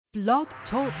Blog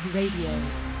Talk Radio.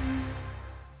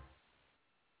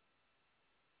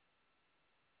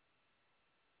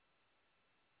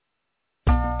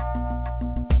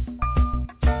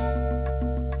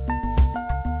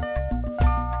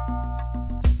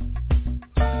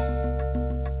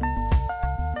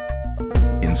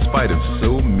 In spite of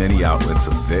so many outlets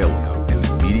available in the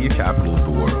media capital of the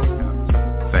world,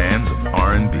 fans of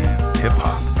R&B,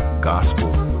 hip-hop,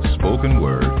 gospel, spoken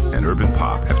word, and urban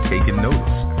pop have taken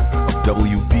notice of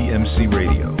WBMC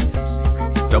Radio.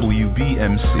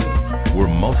 WBMC, we're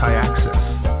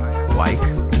multi-access. Like,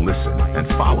 listen, and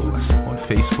follow us on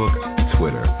Facebook,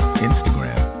 Twitter,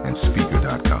 Instagram, and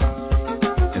Speaker.com.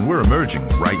 And we're emerging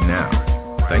right now,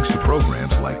 thanks to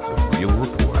programs like The Real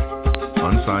Report,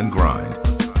 Unsigned Grind,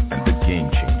 and The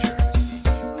Game Changer.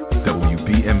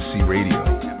 WBMC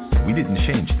Radio. We didn't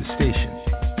change the station.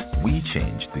 We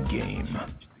changed the game.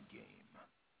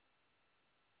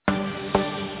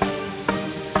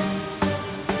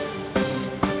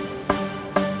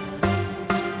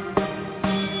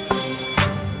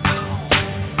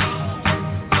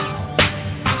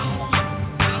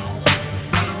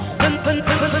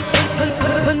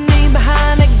 Put me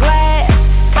behind the glass,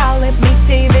 call it me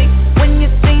TayVi. When you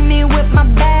see me with my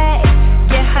bag,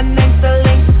 yeah, her name's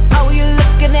Celine. Oh, you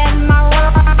looking at my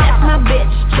ride, that's my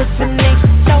bitch, Tiffany.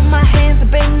 Throw my hands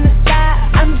up in the sky,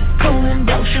 I'm just coolin',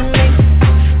 don't shoot me.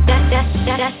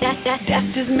 That's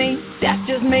just me, that's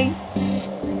just me.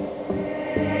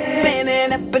 Spin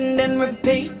it up and then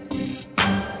repeat.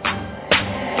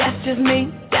 That's just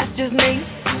me, that's just me.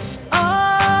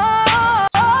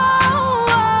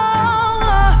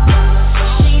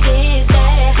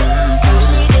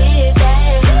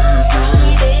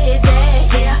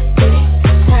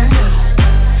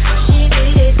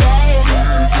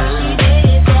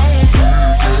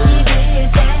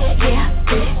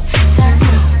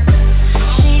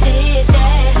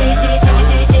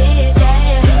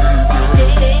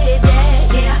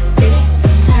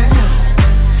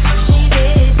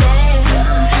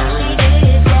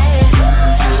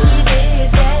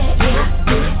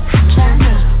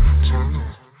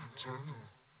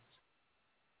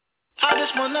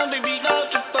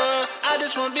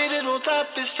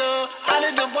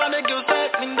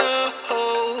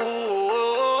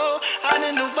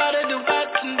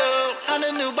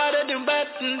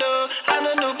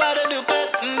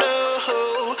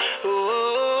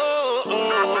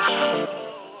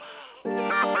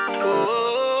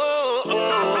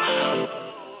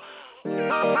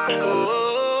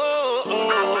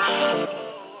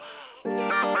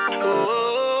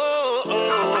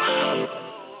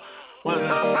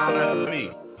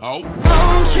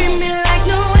 Don't treat me like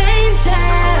no angel.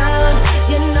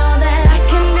 You know that I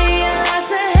can be a lot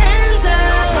to handle.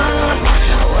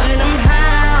 When I'm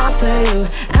high for you,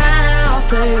 I'll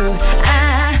for you,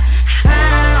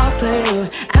 I'll for you,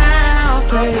 I'll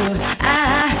for you,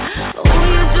 oh,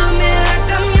 you do me like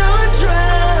I'm your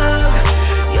drug.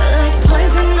 You're like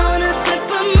poison on a tip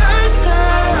of my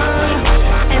tongue.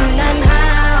 And I'm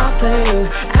high for you,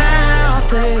 I'll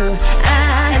for you,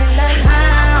 and I'm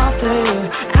high for you.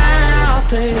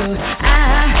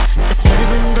 It's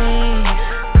been days,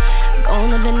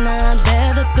 gonna deny I've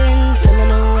ever been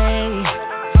feeling away.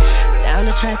 Down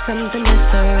to try something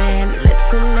different,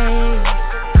 lips and nails,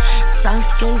 soft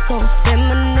skin so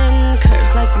feminine,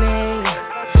 curves like me,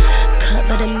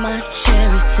 covered in my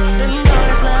cherry skin. Them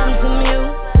boys love from you,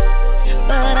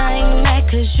 but I ain't mad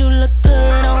 'cause you look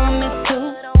good on me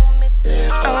too,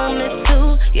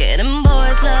 yeah, them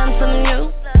boys love from you.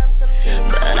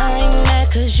 But I ain't mad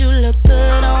 'cause you look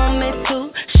good on me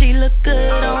too. She look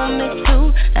good on me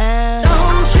too.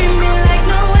 Don't treat me like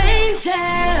no angel.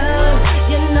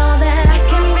 You know that I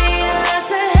can be a lot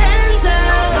to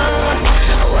handle.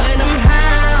 When I'm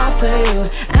high for you,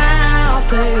 I'll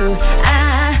for you,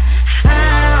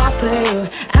 I'll for you,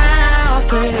 I'll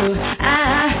for you,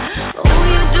 oh,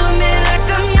 you do me like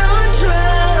I'm your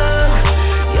drug.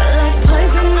 You're like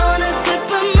poison on a tip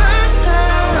of my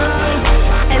tongue.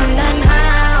 And I'm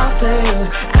high for you,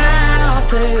 I'll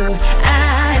for you,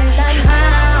 and I'm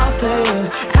high for you,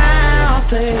 I'll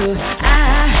for you,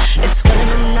 it's gonna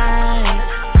be nice.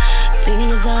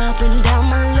 Fingers up and down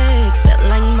my legs, felt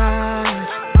like mine.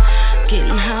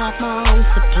 Getting high off my own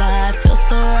supply, feels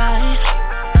so right.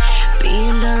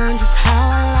 Being done just how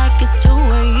I like it to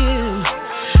you.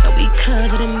 And we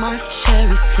covered in my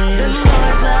cherry skin. Them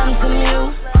boys love from you,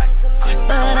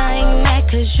 but I ain't mad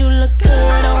 'cause you look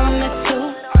good on me too.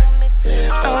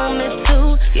 On me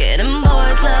too, yeah, them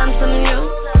boys love from you,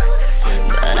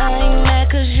 but I ain't mad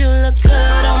 'cause you look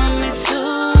good on me too.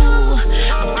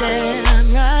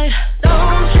 Damn right.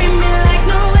 Don't treat me like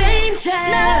no angel.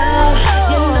 No.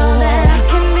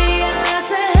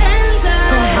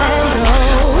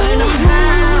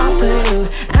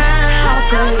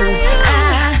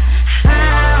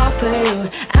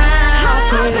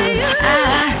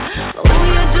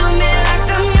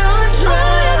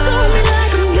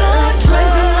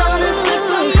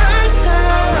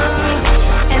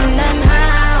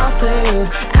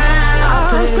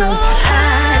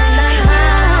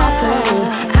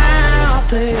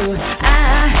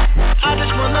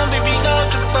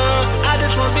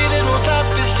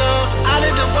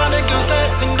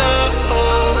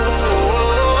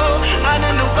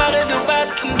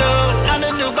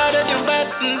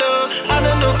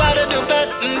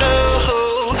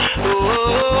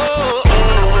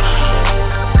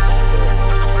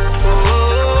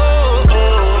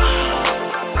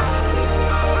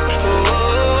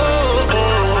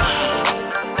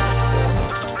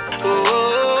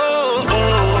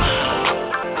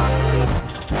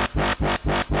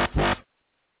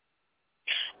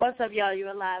 What's up, y'all?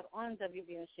 You're live on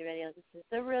WBMC Radio. This is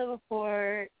The Real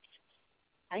Report.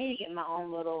 I need to get my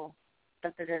own little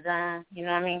design, you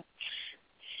know what I mean?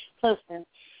 Listen,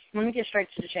 let me get straight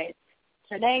to the chase.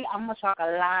 Today, I'm going to talk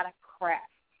a lot of crap.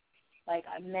 Like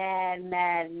a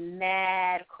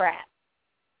mad crap.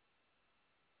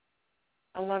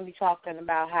 I'm going to be talking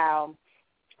about how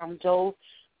I'm so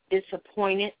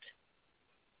disappointed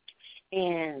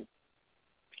in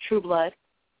True Blood.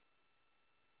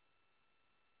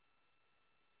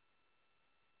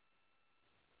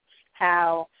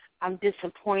 How I'm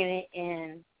disappointed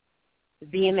in the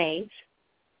VMAs,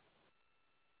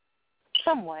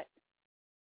 somewhat.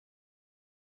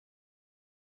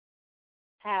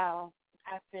 How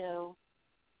I feel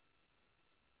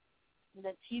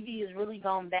that TV is really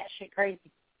going batshit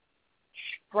crazy,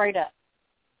 straight up.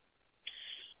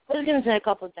 Let's get into a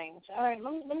couple of things. All right,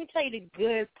 let me tell you the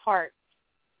good part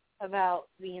about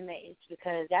VMAs,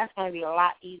 because that's going to be a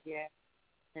lot easier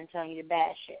than telling you the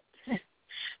bad shit.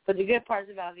 But the good parts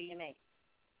about VMA.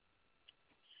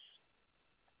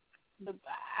 First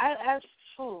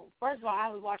of all, I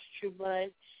was watching True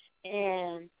Blood,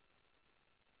 and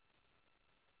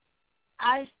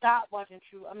I stopped watching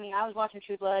I was watching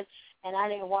True Blood, and I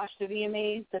didn't watch the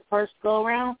VMAs the first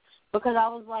go-around, because I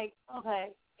was like,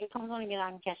 okay, it comes on again, I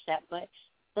can catch that. But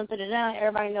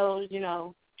everybody knows,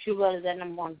 True Blood is that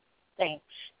number one thing.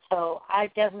 So I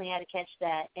definitely had to catch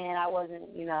that, and I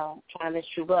wasn't, trying to miss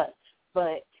True Blood.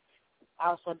 But I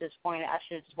was so disappointed. I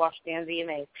should have just watched the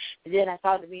VMAs. And then I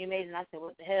saw the VMAs, and I said,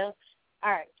 what the hell?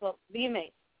 All right, so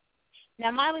VMAs.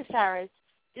 Now, Miley Cyrus,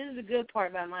 this is the good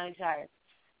part about Miley Cyrus.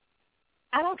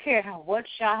 I don't care what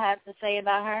y'all have to say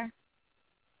about her.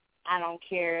 I don't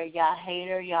care. Y'all hate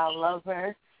her. Y'all love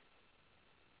her.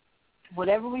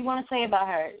 Whatever we want to say about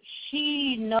her,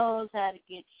 she knows how to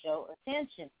get your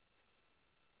attention.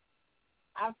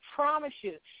 I promise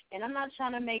you. And I'm not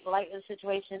trying to make light of the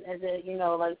situation as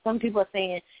like some people are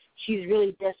saying she's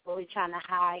really desperately trying to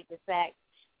hide the fact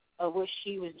of what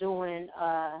she was doing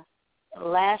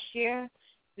last year,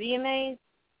 VMAs.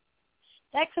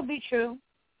 That could be true.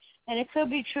 And it could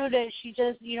be true that she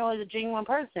just, is a genuine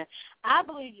person. I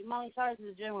believe Miley Cyrus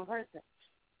is a genuine person.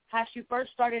 How she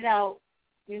first started out,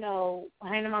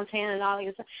 Hannah Montana and all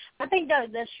that stuff. I think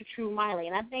that's true Miley.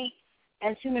 And I think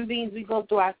as human beings, we go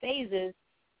through our phases,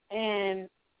 and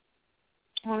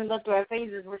when we go through our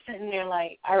phases, we're sitting there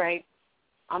like, all right,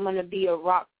 I'm going to be a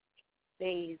rock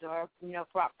phase or,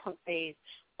 rock punk phase,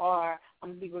 or I'm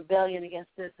going to be rebellion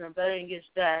against this and rebellion against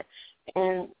that.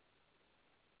 And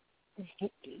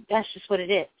that's just what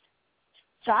it is.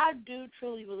 So I do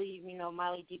truly believe,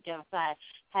 Miley deep down inside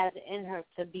has it in her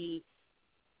to be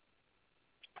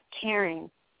caring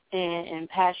and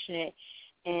passionate,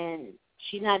 and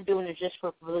she's not doing it just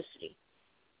for publicity.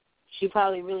 She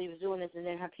probably really was doing this, and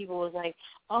then her people was like,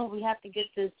 oh, we have to get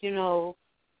this, at the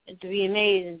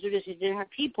VMAs and do this. And then her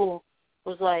people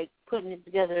was like putting it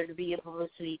together to be a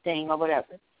publicity thing or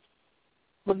whatever.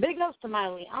 But big ups to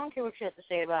Miley. I don't care what you have to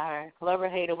say about her, love or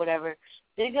hate or whatever.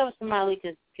 Big ups to Miley,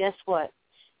 because guess what?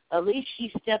 At least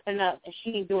she's stepping up, and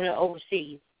she ain't doing it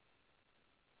overseas.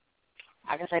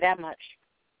 I can say that much.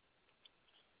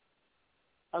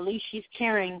 At least she's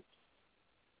caring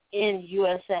in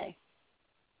USA.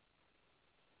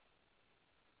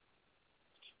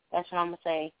 That's what I'm going to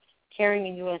say. Caring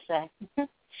in USA.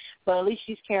 But at least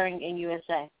she's caring in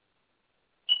USA,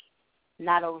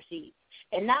 not overseas.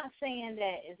 And not saying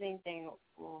that there's anything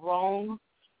wrong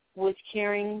with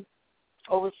caring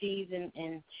overseas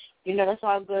and that's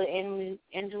all good.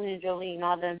 Angelina Jolie and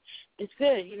all them, it's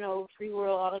good, free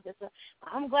world, all of that stuff.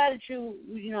 I'm glad that you,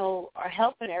 are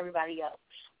helping everybody else.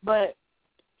 But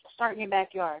start in your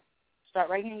backyard. Start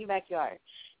right here in your backyard.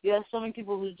 You have so many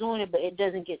people who's doing it, but it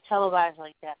doesn't get televised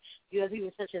like that. You have people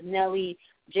such as Nelly,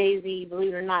 Jay-Z,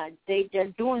 believe it or not.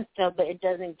 They're doing stuff, but it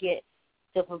doesn't get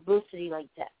the publicity like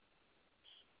that.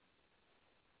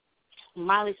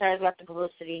 Miley Cyrus got the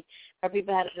publicity. Her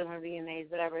people had to do her VMAs,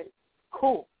 whatever.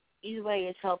 Cool. Either way,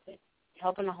 it's helping.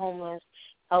 Helping the homeless,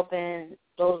 helping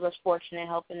those less fortunate,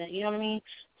 helping it. You know what I mean?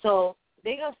 So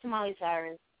big ups to Miley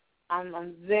Cyrus.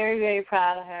 I'm very, very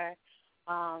proud of her.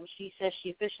 She says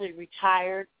she officially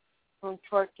retired from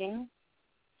twerking.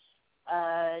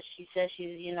 She says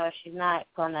she's not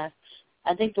gonna.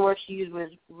 I think the word she used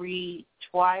was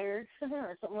retired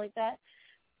or something like that.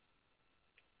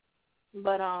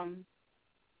 But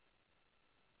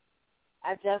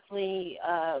I definitely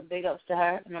big ups to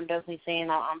her, and I'm definitely saying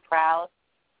I'm proud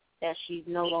that she's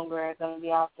no longer going to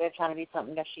be out there trying to be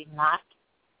something that she's not.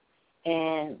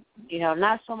 And,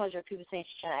 not so much of people saying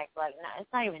she's trying to act like,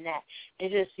 it's not even that.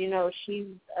 It's just, she's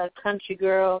a country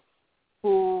girl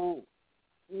who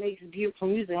makes beautiful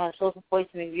music, has a soulful voice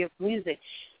and makes beautiful music.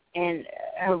 And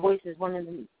her voice is one of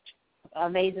the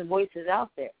amazing voices out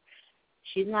there.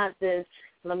 She's not this,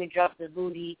 let me drop the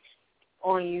booty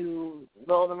on you,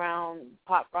 roll around,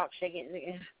 pop rock, shake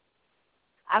it.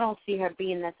 I don't see her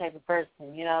being that type of person,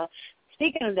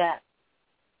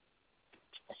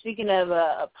 Speaking of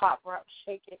a pop rock,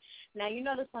 shake it. Now,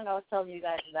 the song I was telling you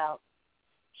guys about,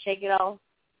 Shake It Off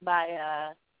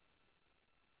by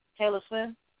Taylor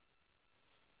Swift?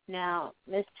 Now,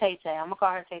 Miss Tay Tay, I'm going to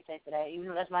call her Tay Tay today. Even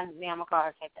though that's my name, I'm going to call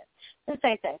her Tay Tay. Miss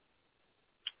Tay Tay.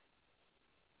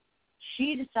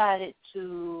 She decided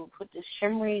to put this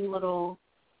shimmering little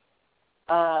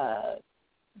outfit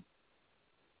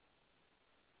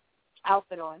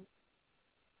on.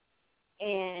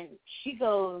 And she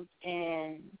goes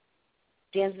and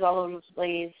dances all over the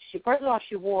place. First of all,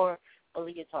 she wore a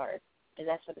leotard, and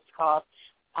that's what it's called,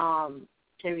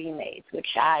 TayVi made,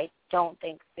 which I don't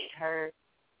think fit her,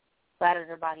 flattered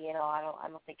her body at all. I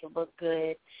don't think it looked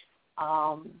good.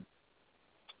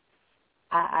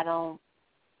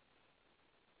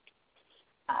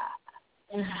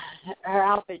 Her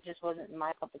outfit just wasn't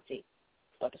my cup of tea,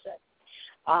 so to say.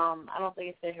 I don't think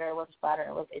it fit her. It wasn't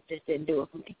flattering. It just didn't do it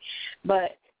for me.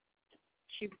 But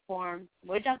she performed.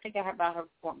 What did y'all think about her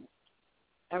performance?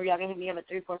 Or y'all can hit me up at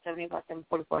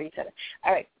 347-857-4447.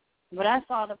 All right. When I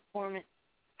saw the performance,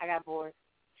 I got bored.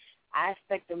 I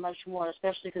expected much more,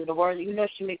 especially because the words,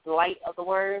 she makes light of the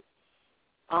words,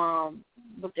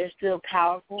 but they're still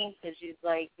powerful because she's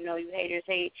like, you haters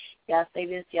hate, y'all say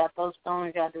this, y'all throw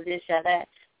stones, y'all do this, y'all that.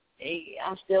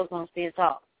 I'm still going to stand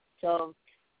tall. So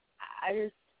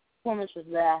performance was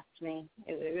blah to me.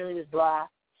 It really was blah.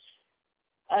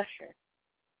 Usher.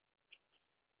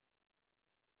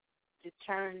 To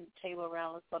turn the table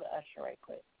around, let's go to Usher right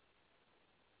quick.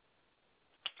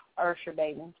 Usher,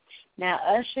 baby. Now,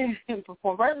 Usher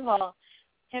performed. First of all,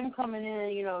 him coming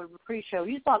in, the pre-show.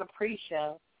 You saw the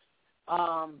pre-show.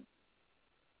 Usher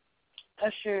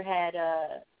had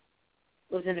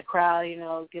was in the crowd,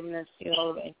 giving us,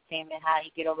 entertainment, how he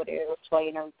get over there, sway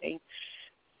and everything.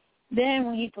 Then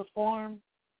when he performed,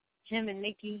 him and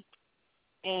Nicki,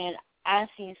 and I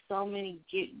seen so many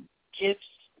gifs,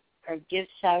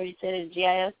 however you said it,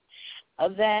 GIFs,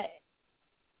 of that,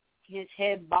 his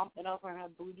head bumping over her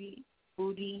booty,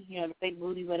 the fake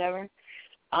booty, whatever.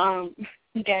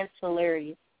 That's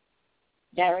hilarious.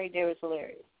 That right there was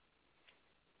hilarious.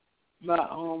 But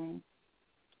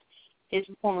his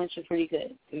performance was pretty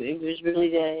good. It was really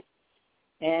good.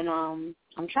 And I'm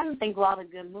trying to think of all the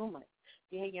good movements.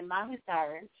 You had your Miley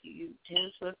Cyrus. Taylor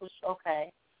Swift was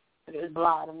okay, but it was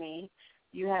blah to me.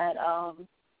 You had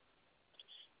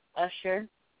Usher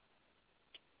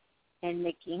and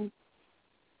Nicki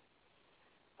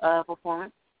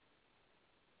performance.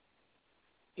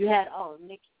 You had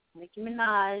Nicki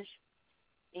Minaj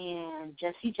and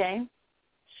Jessie J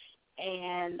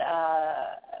and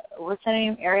what's her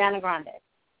name? Ariana Grande.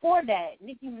 For that,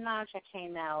 Nicki Minaj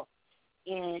came out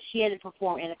and she had to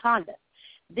perform Anaconda.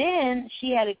 Then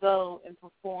she had to go and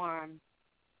perform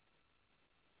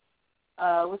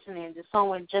what's her name? The song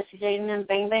with Jessie J and them,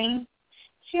 Bang Bang.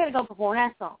 She had to go perform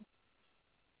that song.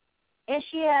 And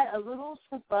she had a little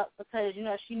slip up because,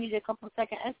 she needed a couple of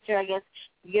seconds extra, I guess,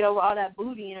 to get over all that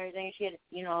booty and everything. She had,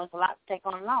 it's a lot to take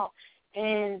on and all.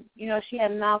 And, she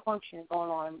had malfunction going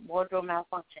on, wardrobe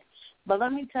malfunction. But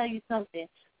let me tell you something.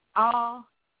 All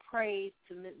praise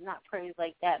to, not praise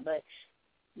like that, but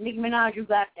Nicki Minaj, you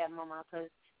got that, mama, because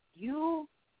you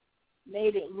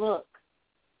made it look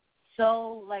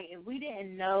so, like, if we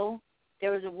didn't know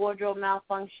there was a wardrobe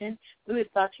malfunction, we would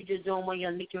have thought you just doing one of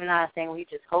your Nicki Minaj thing where you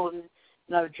just holding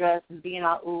another dress and being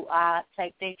all ooh, ah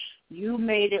type thing. You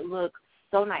made it look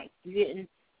so nice. You didn't,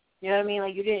 you know what I mean?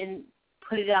 Like, you didn't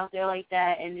put it out there like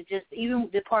that. And it just, even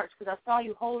the parts, because I saw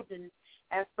you holding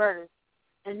at first,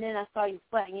 and then I saw you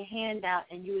flattening your hand out,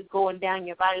 and you was going down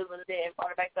your body a little bit and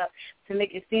brought it back up to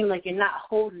make it seem like you're not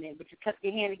holding it, but you kept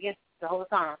your hand against it the whole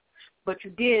time. But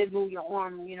you did move your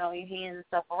arm, your hands and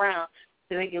stuff around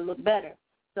to make it look better.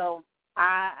 So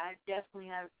I definitely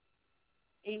have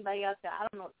anybody out there, I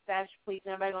don't know what fashion police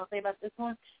everybody going to say about this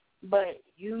one, but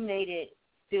you made it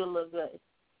still look good.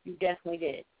 You definitely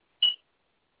did.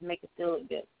 Make it still look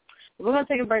good. We're going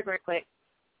to take a break real quick.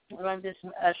 We're going to do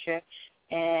some Usher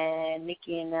and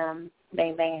Nicki and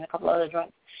Bang Bang and a couple other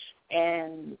joints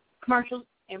and commercials,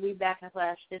 and be back in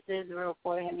class. This is the real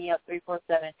report. Hit me up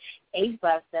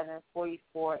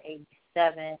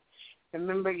 347-857-4487.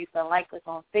 Remember, you can like us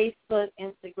on Facebook,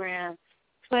 Instagram,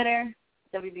 Twitter,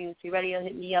 WBMC Radio.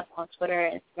 Hit me up on Twitter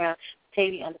and Instagram,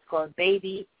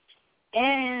 TayVi_baby.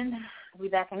 And we'll be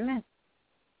back in a minute.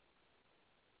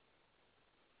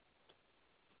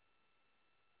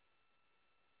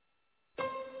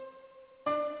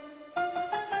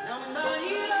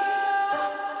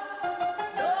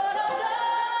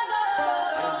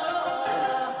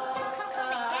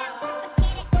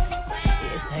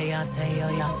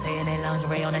 Y'all say in that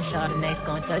lingerie on that Chardonnay,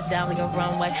 going touchdown like a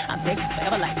runway. I'm big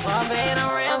forever like Bombay and I'm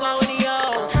Rambo in the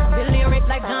yo. Billy Rick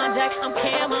like John Jack, I'm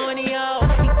Camo in the yo.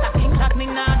 He talk me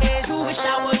nowadays, you wish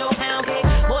I was your pound cake.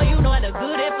 Boy, you know I look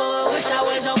good at for, wish I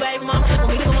was your baby mom. When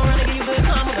we come around and give you good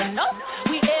karma, but no,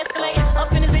 we escalate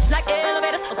up in this bitch like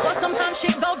elevators. Of course, sometimes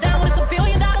shit go down when it's $1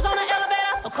 billion on the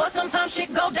elevator. Of course, sometimes shit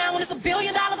go down when it's $1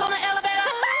 billion on the elevator.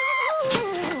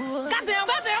 Goddamn.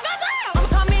 Mama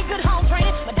taught me good home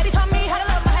training. My daddy taught me how to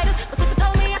love my haters. My sister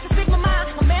told me I should speak my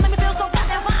mind. My man made me feel so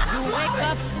goddamn fine. You wake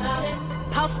up,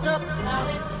 post up,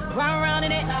 run around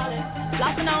in it,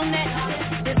 flossing on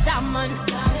that. This diamond,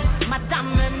 my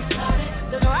diamond,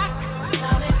 this rock,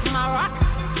 my rock.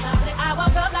 I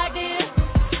woke up like this.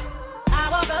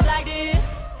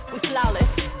 We flawless.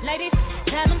 Ladies,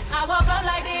 tell them I woke up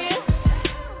like this.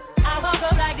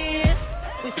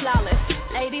 We flawless.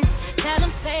 Ladies, tell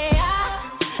them say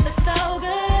it's so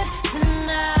good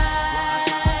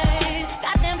tonight.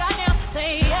 Goddamn,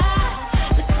 say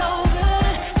it's so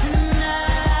good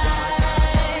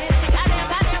tonight. Goddamn.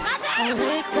 I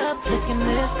wake up looking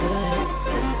this good.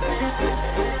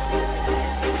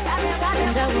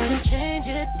 And I wouldn't change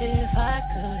it if I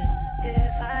could.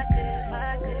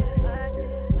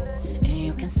 And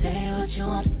you can say what you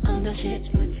want on the shit.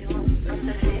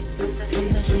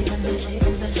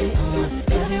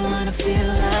 Everyone to feel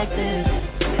like this.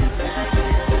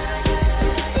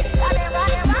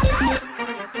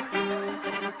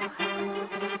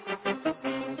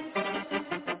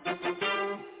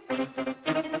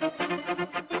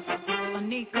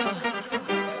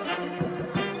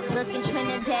 Looking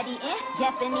Trinidadian,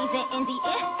 Japanese and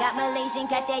Indian. Got Malaysian,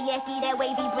 got that Yaki, that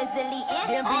wavy Brazilian.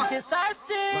 Them bitches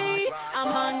thirsty.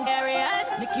 I'm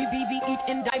Hungarian. Nikki BB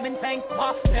eating diamond tank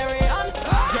barbarian.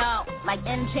 Yo, like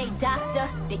MJ Doctor,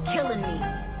 they killing me.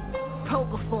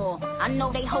 Propofol, I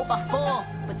know they hope I fall,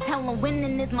 but tell them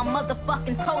winning is my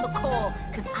motherfucking protocol.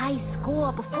 Cause I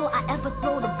score before I ever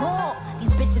throw the ball.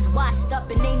 These bitches washed up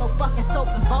and ain't no fucking soap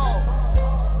involved.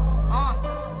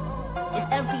 It's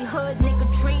every hood nigga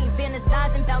dream,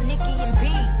 fantasizing about Nicki and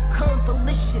B. Curve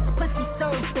delicious, pussy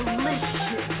serves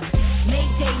delicious.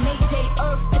 Mayday,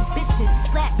 earth to bitches.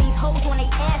 Slap these hoes on they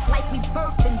ass like we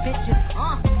birthing bitches.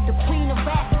 The queen of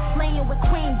rap is playing with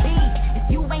Queen B.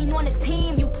 If you ain't on the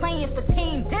team, you playing for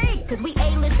Team D. Cause we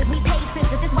A-listers, we pay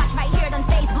sisters. This watch right here done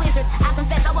face blizzards. I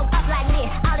confess I woke up like this.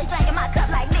 All this drinking my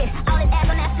cup like this. All this ass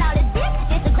on that solid dick.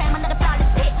 Instagram another flawless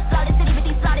fit. Flawless city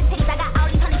with these flawless titties. I got all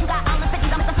these honeys, you got all the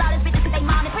pretties. I'm some flawless bitches cause they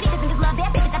mom and pretty. Cause niggas love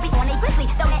their bitches. I be on they grizzly.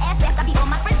 Throw that ass back, I be on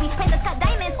my frisbee. Princess cut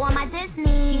diamonds on my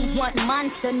Disney. Want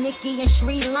Monster, Nikki, and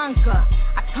Sri Lanka.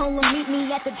 I told him meet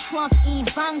me at the Trump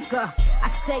Ivanka.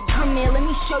 I said, come here, let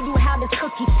me show you how this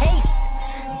cookie tastes.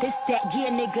 This that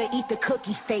gear nigga eat the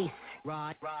cookie face.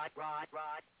 Rod.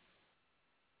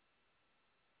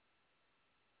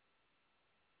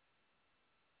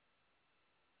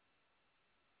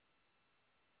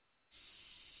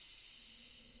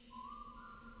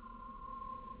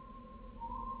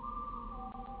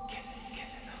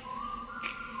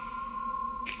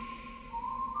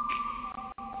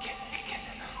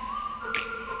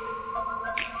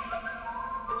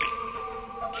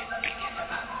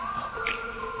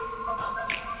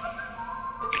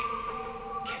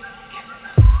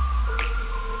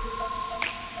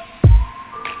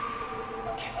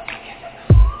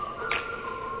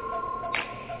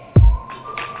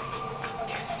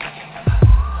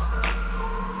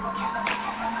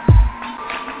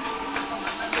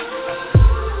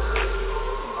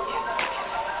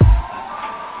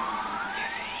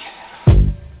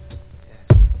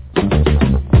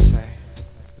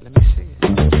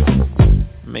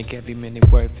 Make every minute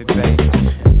worth it, baby.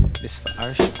 This for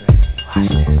Ursha, baby. Watch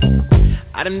this.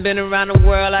 I done been around the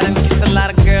world, I done kissed a lot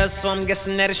of girls, so I'm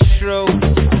guessing that it's true.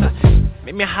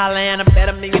 Make me holler and I bet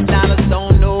 $1 million.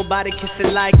 Don't nobody kiss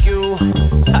it like you.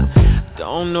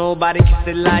 Don't nobody kiss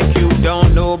it like you.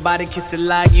 Don't nobody kiss it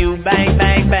like you. Bang,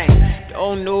 bang, bang.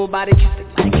 Don't nobody kiss it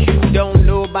like you. Don't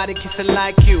nobody kiss it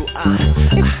like you. It's 5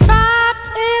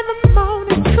 in the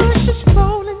morning, Kush is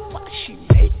rolling while she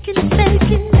making eggs.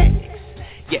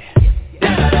 Yeah.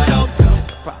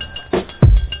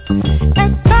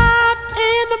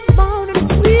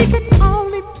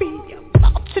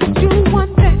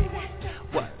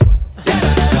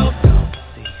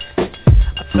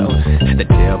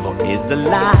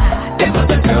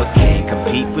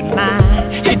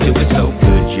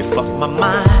 my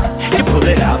mind. You pull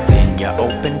it out, then you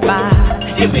open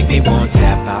wide. You make me want to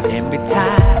tap out every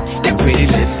time. Your pretty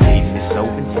lips leave me so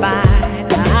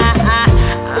inspired.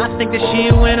 I think that she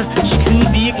a winner. She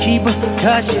could be a keeper,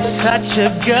 'cause she's such a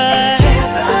good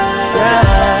girl.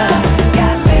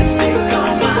 Got lipstick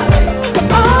on my lips.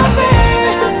 Oh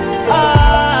baby,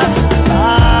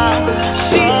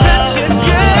 she's such a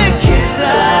good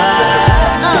kisser.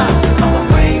 I'ma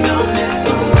bring on that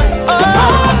food.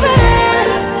 Oh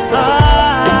baby,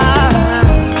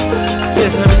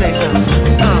 listen, let me tell you something.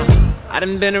 I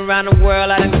done been around the world.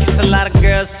 I done kissed a lot of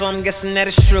girls, so I'm guessing that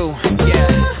it's true. Yeah.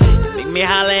 Me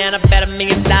holler and I bet $1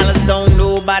 million. Don't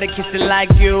nobody kiss it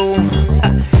like you.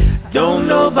 Don't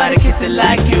nobody kiss it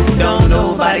like you. Don't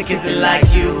nobody kiss it like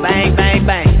you. Bang, bang,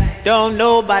 bang. Don't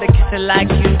nobody kiss it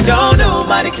like you. Don't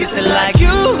nobody kiss it like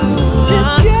you. This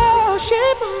girl,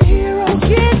 she my hero.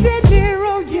 Get that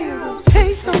hero.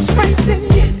 Taste some spice and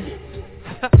get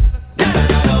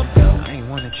I ain't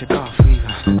wanna check off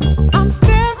either. I'm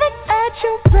staring at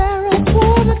your barrel.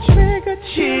 Pull the trigger.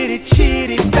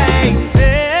 Chitty, bang,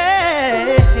 bang.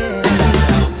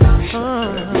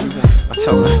 I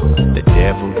told her, the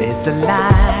devil is a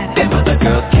lie. Them other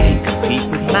girls can't compete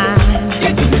with mine. You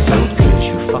do it so good,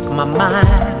 you fuck my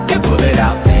mind. You pull it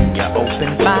out, then you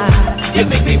open wide. You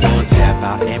make me want to tap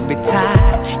out every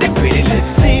time. Your pretty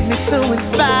lips leave me so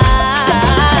inspired.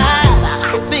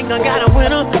 I think I got a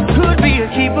winner, could be a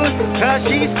keeper, 'cause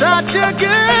she's such a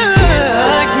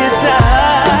good kisser.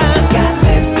 Got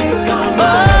lipstick on my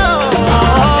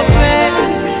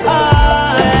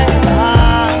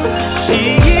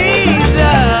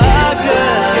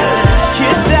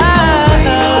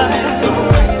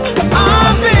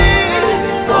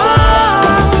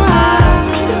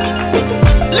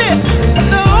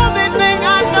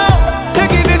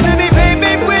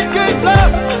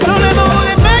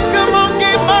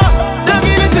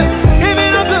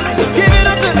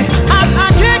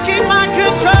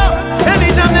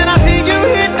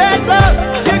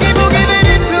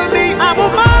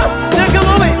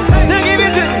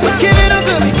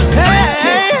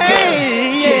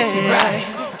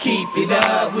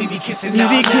you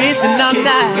be kissing all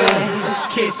night.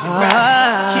 Kiss it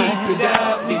right. Keep it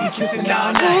up. We be kissing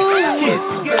all night. Kiss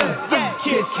it good.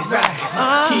 Kiss it right.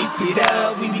 Keep it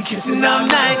up. We be kissing all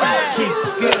night. Kiss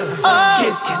it good.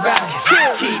 Kiss it right.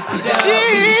 Keep it up. We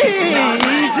be kissing all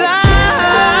night.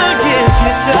 Kiss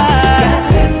it right.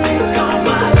 Lipstick on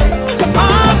my lips.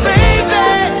 Oh baby.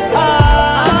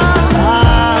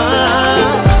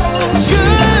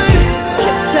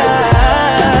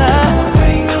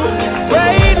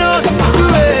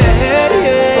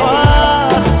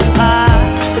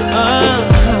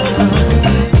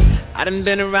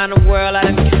 Been around the world, I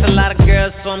done kissed a lot of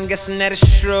girls, so I'm guessing that it's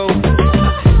true.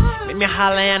 Make me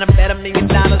holler and I bet $1 million.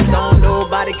 Don't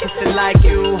nobody kiss it like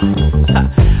you.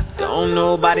 Don't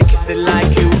nobody kiss it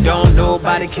like you. Don't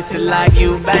nobody kiss it like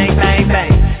you. Bang, bang,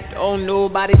 bang. Don't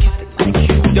nobody kiss it like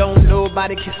you. Don't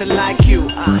nobody kiss it like you.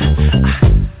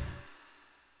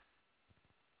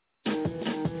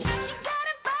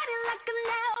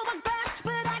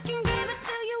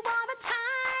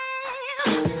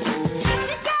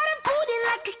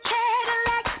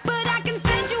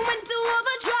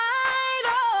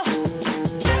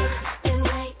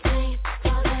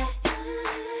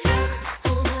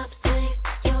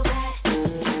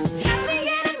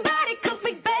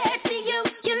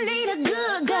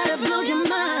 Gotta blow your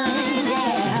mind,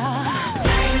 yeah.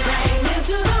 Bang, bang,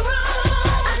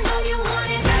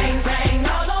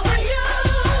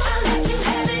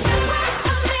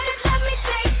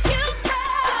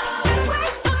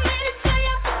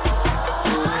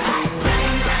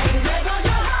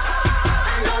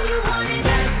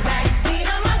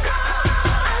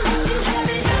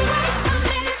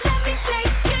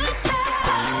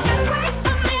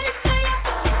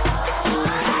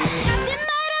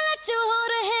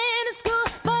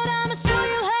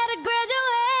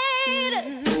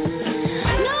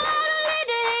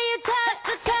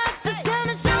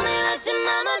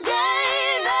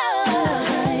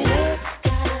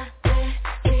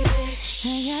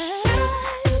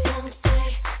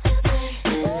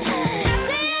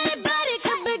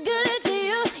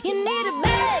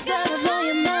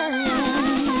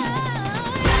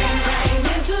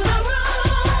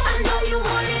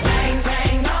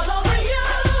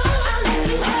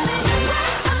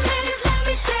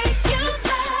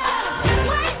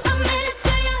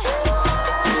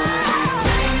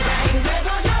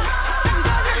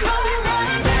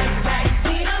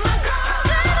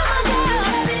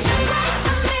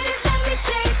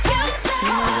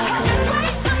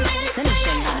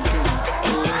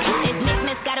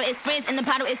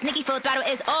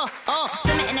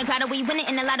 Swimming in the grotto, we winning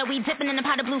in the lotto, we dipping in the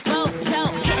pot of blue flow.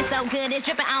 Hitting so good, it's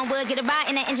dripping on wood, get a ride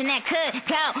in that engine that could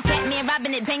go. Batman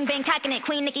robbing it, bang bang cocking it,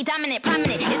 Queen Nicki dominant,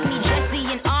 prominent. It's me, Jessie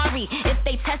and Ari. If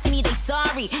they test me, they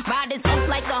sorry. Riders up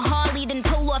like a Harley, then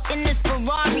pull off in this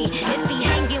Ferrari. If he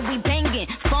hanging, we banging.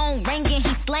 Phone ringing,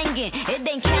 he slanging. It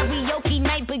ain't karaoke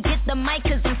night, but get the mic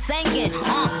 'cause I'm singing. B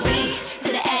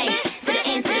to the A, to the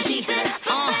N to the G. B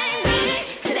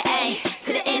to the A,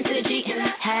 to the N to the G.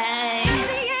 Hey.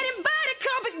 Anybody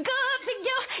come be good to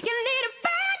you? You need a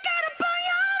bag, gotta put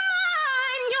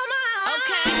your mind.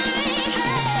 Okay.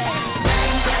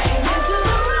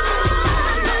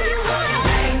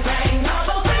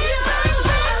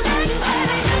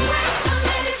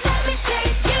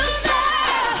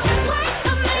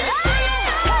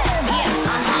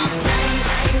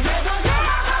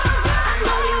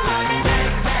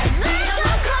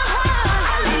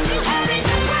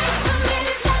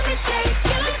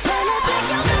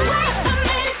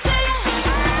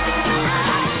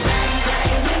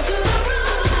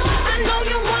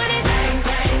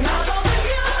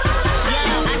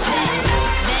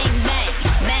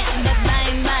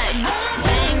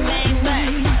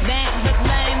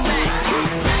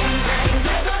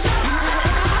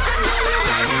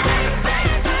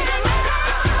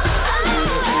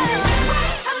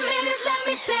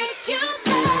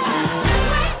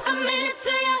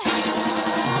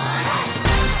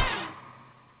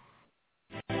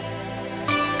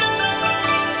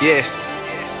 Yeah.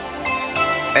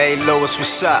 Hey, Lois,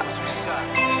 what's up?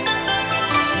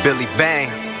 Billy Bang.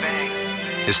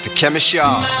 It's the chemist,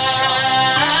 y'all.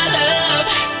 My love,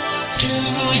 do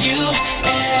you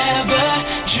ever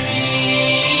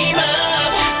dream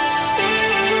of?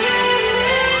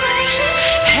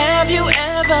 Have you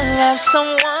ever loved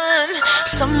someone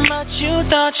so much you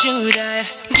thought you'd die?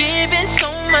 Giving so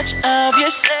much of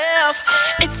yourself,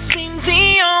 it seems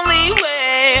the only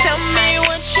way. Tell me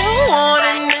what you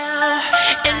want now,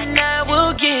 and I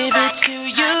will give it to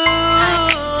you.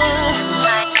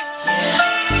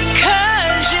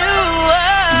 'Cause you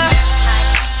are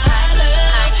my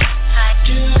love.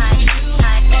 Do you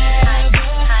ever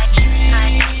dream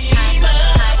of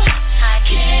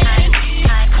candy,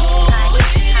 cold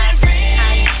and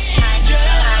raindrops?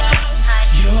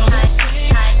 You're the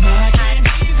same, my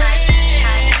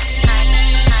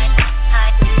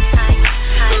candy rain.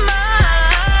 My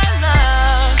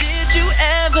love, did you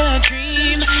ever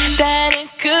dream that it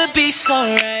could be so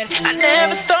right? I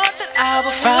never thought that I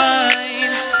would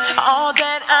find all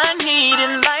that I need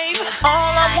in life.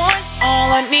 All I want,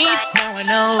 all I need. Now I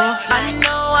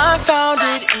know I found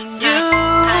it in you.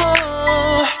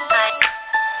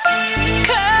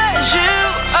 'Cause you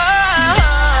are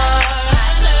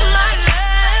my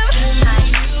love.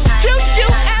 Do you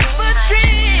ever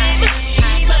dream?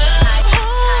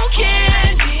 Oh,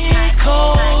 candy,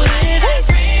 cold and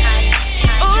rain.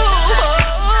 Ooh,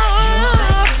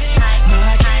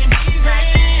 my candy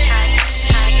rain.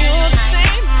 You're the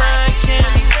same, my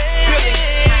candy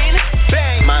rain.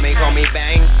 Bang. Mommy call me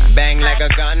bang, bang like a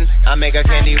gun. I make a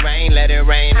candy rain, let it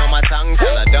rain on my tongue.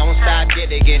 Tell her don't stop,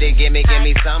 get it,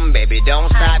 gimme some. Baby, don't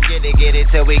stop, get it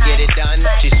till we get it done.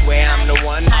 She swear I'm the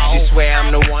one, she swear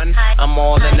I'm the one. I'm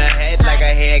all in her head like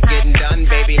her hair getting done.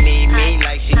 Baby need me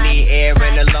like she need air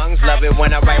in her lungs. Love it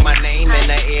when I write my name in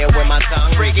the air with my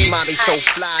tongue. Freaky, mommy so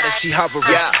fly that she hovering.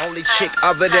 Yeah. Only chick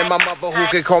other than my mother who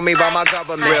can call me by my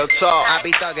government. Real talk, I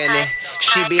be thugging it,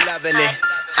 she be loving it.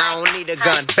 I don't need a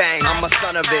gun, bang, I'm a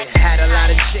son of it. Had a lot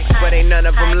of chicks, but ain't none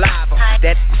of them live.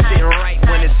 That sitting right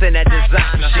when it's in that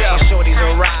designer. Yeah, my shorty's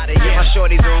a rider, yeah, my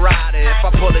shorty's a rider. If I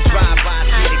pull a drive-by,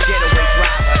 see the getaway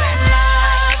driver. That's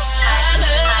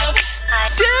Love,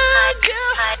 do you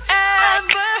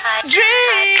ever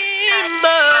dream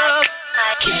of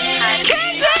candy,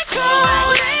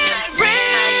 cold and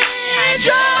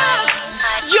raindrops?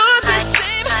 You're the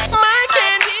same, my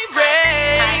candy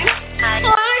rain. My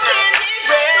candy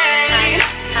rain.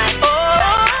 Oh,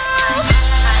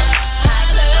 my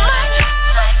love,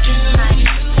 do you ever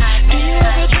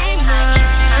dream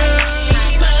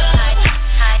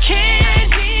of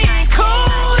candy,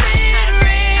 cold and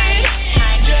raindrops?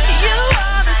 You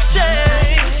are the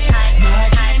same, my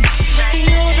candy.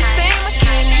 You're the same, my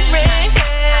candy rain.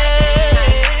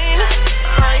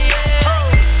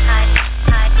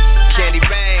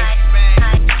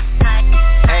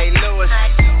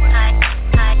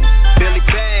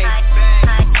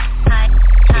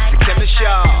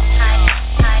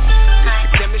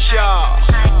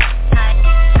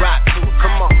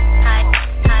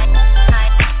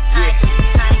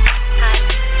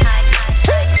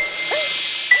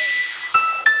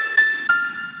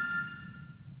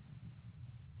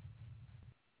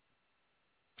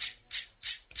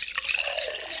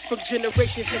 from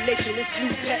generation to nation. It's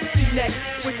new Pepsi next.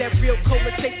 With that real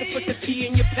cola taste to put the P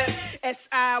in your pep.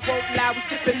 S.I. won't lie, we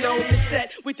sippin' on the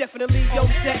set. We definitely on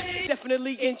deck,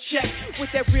 definitely in check. With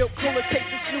that real cola taste,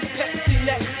 it's new Pepsi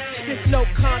next. There's no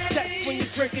concept when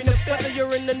you're drinking it, whether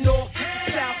you're in the north,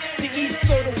 the south, the east,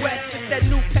 or the west. It's that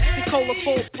new Pepsi Cola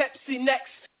full Pepsi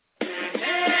next.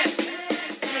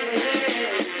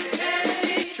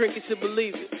 Drink it to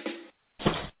believe it.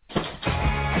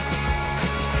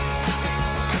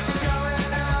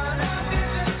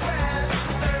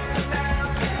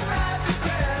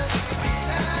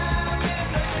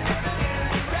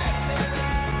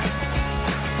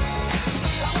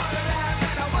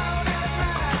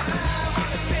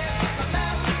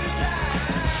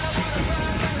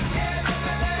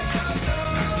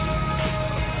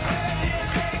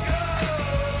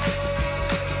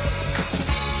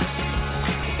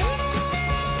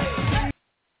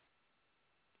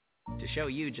 Show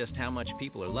you just how much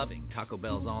people are loving Taco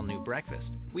Bell's all-new breakfast,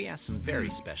 we asked some very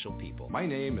special people. My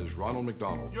name is Ronald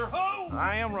McDonald. You're who?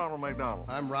 I am Ronald McDonald.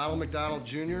 I'm Ronald McDonald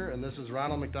Jr., and this is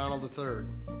Ronald McDonald III.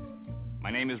 My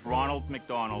name is Ronald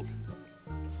McDonald.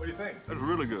 What do you think? That's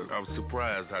really good. I was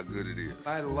surprised how good it is.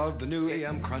 I love the new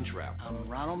AM Crunch Wrap. I'm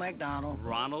Ronald McDonald.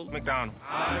 Ronald McDonald.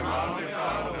 I'm Ronald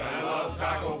McDonald, and I love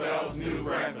Taco Bell's new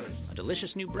breakfast. A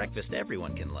delicious new breakfast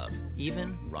everyone can love,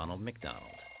 even Ronald McDonald.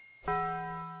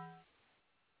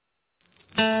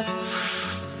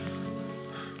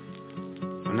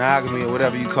 Monogamy or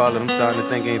whatever you call it, I'm starting to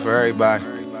think ain't for everybody.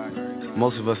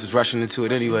 Most of us is rushing into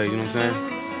it anyway, you know what I'm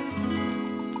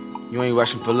saying? You ain't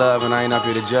rushing for love and I ain't up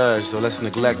here to judge, so let's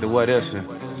neglect the what ifs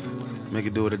and make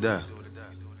it do what it does.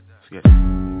 Let's get it.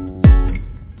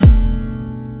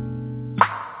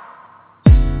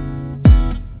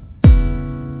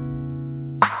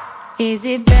 Is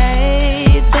it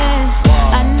baby?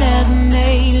 I never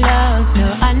made love, no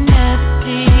I never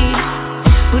did.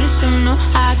 Would've shown no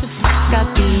how to fuck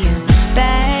out being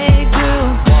bad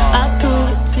girl. I'll pull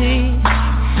the teeth.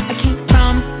 I can't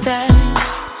promise that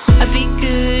I'll be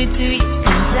good to you,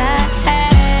 'cause I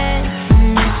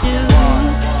miss you.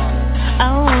 I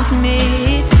won't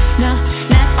commit, no,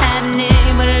 not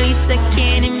happening, but at least I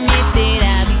can admit that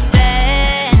I'll be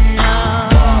bad, no,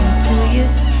 to you.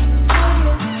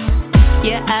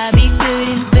 Yeah, I'll be good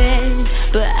in bed,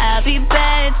 but I'll be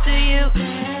bad to you.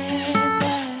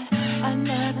 I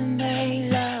never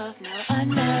made love, no, I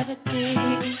never did.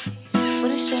 But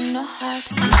it should know how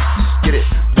to get it.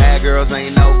 Bad girls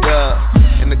ain't no good,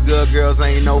 and the good girls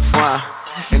ain't no fun.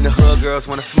 And the hood girls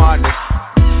want a smartness.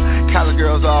 College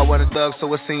girls all want a thug,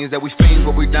 so it seems that we fiends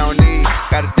what we don't need.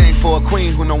 Got a thing for a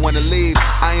queen who don't wanna leave.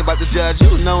 I ain't about to judge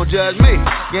you, don't judge me.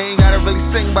 You ain't gotta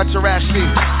really sing about your rap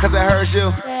sheet, 'cause I heard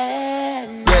you.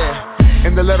 Yeah,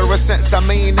 in the literal sense, I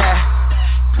mean that.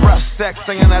 Rough sex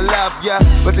saying I love ya,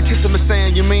 but the kissing is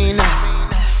saying you mean that.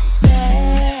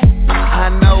 I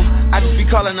know, I just be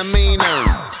calling them meaner.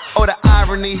 Oh, the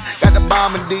irony, got the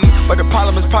bomb in D, but the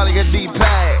problem is probably a deep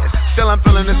pass. Still I'm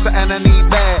feeling this and I need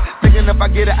bad. Thinking if I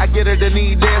get it, I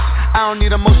need this. I don't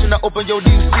need emotion to open your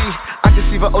deep sea. I can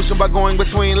see the ocean by going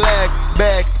between legs.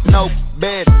 Bag, no,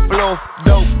 bed, floor,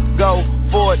 dope, go,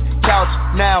 forward, couch,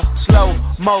 now, slow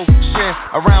motion.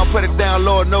 Around, put it down,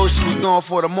 Lord knows she was going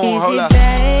for the moon, hold up.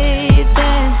 Baby,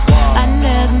 I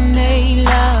never made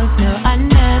love, no, I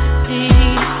never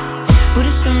did.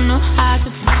 Would've shown no how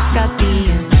to fuck out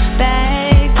being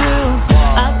bad girl.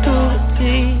 I'll pull the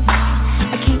teeth.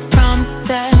 I can't promise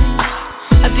that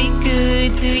I'll be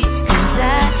good to you, 'cause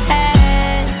I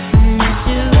miss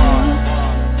you.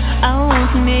 I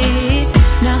won't commit,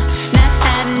 no, not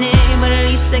happening, but at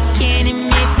least I can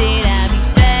admit that I'll be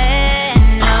bad,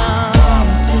 no,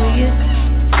 to you.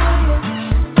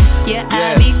 Yeah,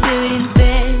 I'll be good in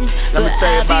bed, Let me but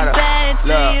tell you I'll about be her. bad to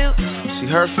you. She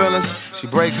hurt feelings, she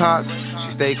break hearts,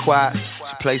 she stay quiet,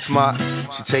 she play smart,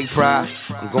 she take pride.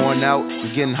 I'm going out,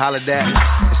 I'm getting hollered at,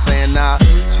 and saying nah.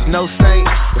 She's no saint,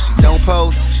 but she don't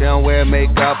pose. She don't wear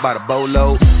makeup by the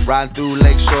bolo. Riding through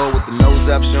Lakeshore with the nose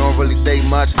up, she don't really say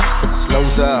much, but it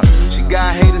slows up. She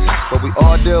got haters, but we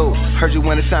all do. Heard you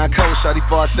when the time cold, shawty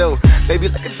fought through. Baby,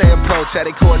 look at their approach, how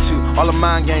they caught you. All the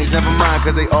mind games, never mind,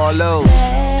 'cause they all low.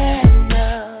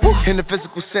 In the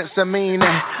physical sense, I mean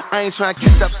that. I ain't trying to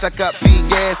kiss up, suck up, beat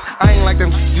gas. I ain't like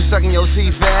them, you sucking your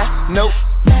teeth fat. Nope.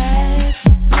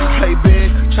 Play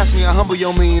big, trust me, I humble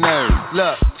your mean nerves.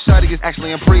 Look, shawty is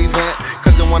actually in prevent,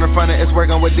 'cause the one in front of it's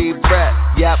working with deep breath.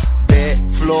 Yep, bed,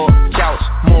 floor, couch,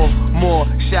 more,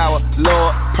 shower,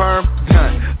 Lord, perm,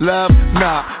 done. Love,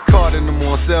 nah, called in the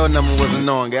morning, cell number wasn't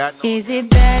on, got. Is it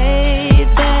baby?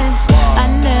 I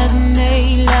never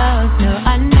made love, no,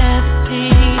 I never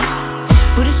did.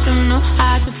 Would've shown no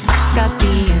how to fuck got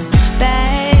the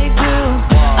bad girl.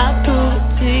 I'll prove it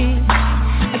to you.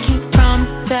 I can't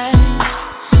promise that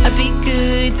I'll be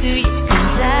good to you,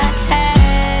 'cause I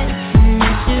had to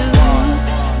miss you.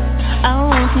 I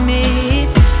won't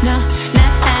admit, no,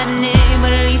 not having it,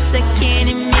 but at least I can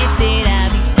admit that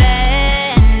I'll be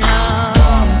bad, no,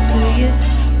 to you.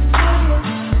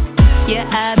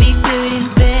 Yeah, I'll be good in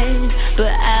bed,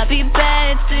 but I'll be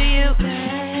bad to you.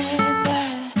 Bad.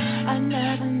 I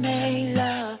never made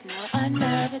love, no, I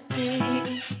never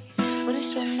did, but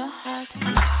I sure know how to.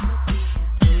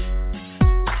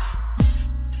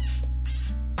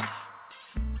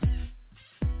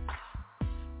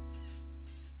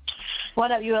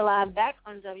 What up, you alive? Back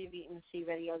on WBMC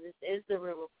Radio. This is The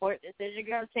Real Report. This is your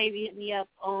girl, TayVi. Hit me up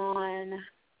on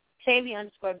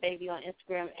TayVi_baby on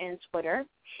Instagram and Twitter.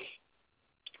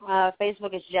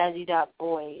 Facebook is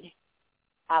jazzy.boyd.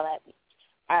 Holla at me.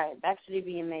 All right, back to the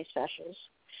VMA specials.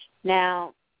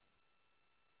 Now,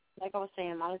 like I was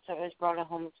saying, Miley Cyrus brought a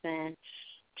homeless man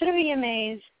to the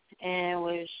VMAs and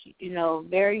was,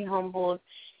 very humbled.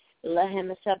 Let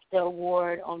him accept the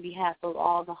award on behalf of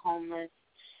all the homeless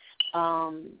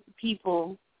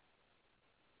people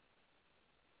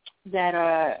that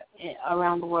are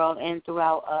around the world and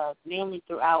throughout, mainly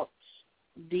throughout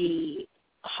the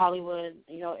Hollywood,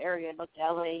 area, like the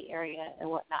LA area and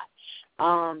whatnot.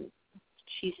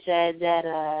 She said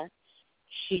that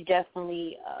she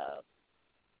definitely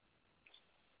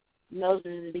knows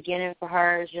this is the beginning for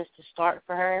her, it's just a start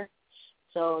for her.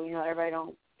 So, everybody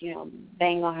don't,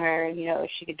 bang on her,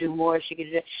 she could do more, she could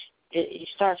do. It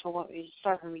starts from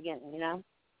the beginning,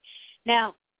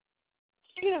 Now,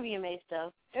 speaking of VMA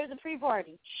stuff, there's a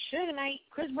pre-party. Suge Knight,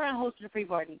 Chris Brown hosted a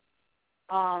pre-party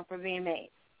for VMA.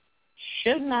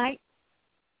 Suge Knight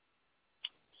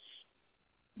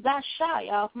got shot,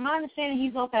 y'all. From my understanding,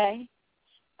 he's okay.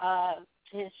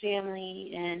 His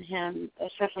family and him,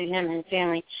 especially him and his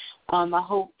family, I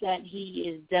hope that he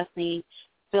is definitely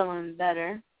feeling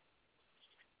better.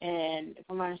 And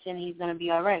from my understanding, he's going to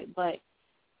be all right. But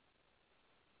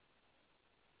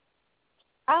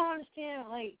I don't understand,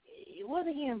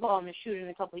 wasn't he involved in a shooting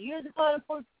a couple of years ago at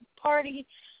a party?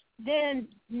 Then,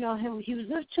 he was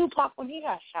with Tupac when he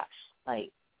got shot.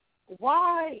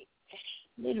 Why?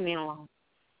 Leave me alone.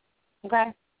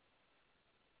 Okay?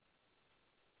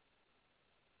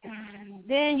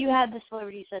 Then you have the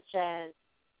celebrities such as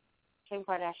Kim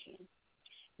Kardashian.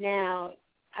 Now,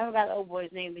 I forgot the old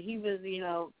boy's name, but he was,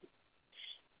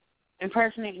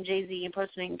 impersonating Jay-Z,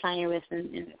 impersonating Kanye West,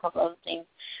 and a couple other things.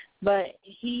 But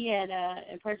he had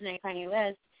impersonated Kanye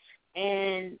West,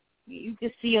 and you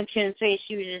could see on Kim's face,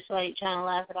 she was just, trying to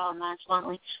laugh it all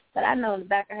nonchalantly. But I know in the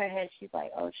back of her head, she's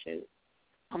like, oh, shoot,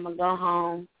 I'm going to go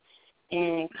home,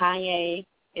 and Kanye,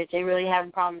 if they really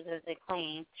having problems as they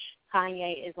claim,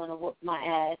 Kanye is going to whoop my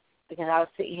ass because I was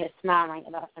sitting here smiling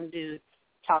about some dude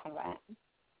talking about him.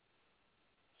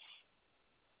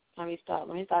 Let me start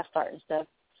starting stuff.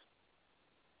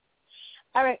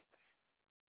 All right.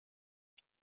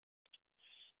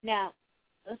 Now,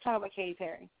 let's talk about Katy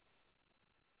Perry.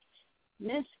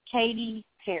 Miss Katy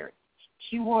Perry,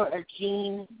 she wore a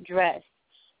jean dress.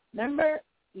 Remember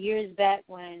years back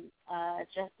when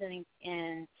Justin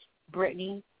and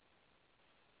Brittany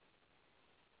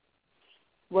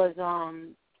was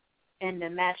in the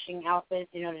matching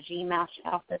outfits, the jean matching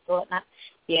outfits and whatnot?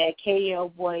 Yeah, Katy, oh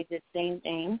boy, did the same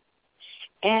thing.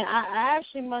 And I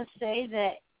actually must say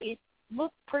that it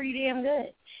looked pretty damn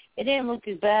good. It didn't look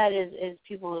as bad as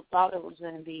people thought it was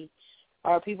going to be,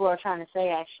 or people are trying to say,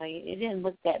 actually. It didn't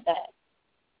look that bad.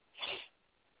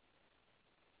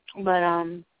 But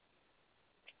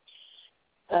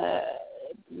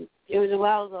it was a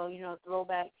while ago,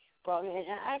 throwback. And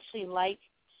I actually like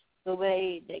the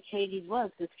way that Katie's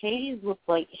was, because Katie's looked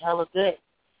hella good.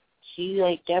 She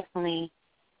definitely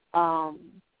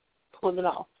pulled it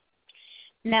off.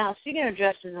 Now, speaking of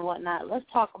dresses and whatnot, let's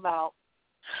talk about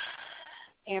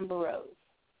Amber Rose.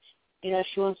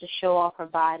 She wants to show off her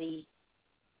body.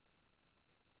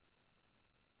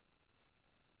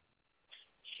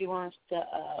 She wants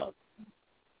to,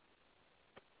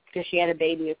 because she had a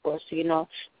baby, of course. So, when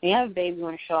you have a baby, you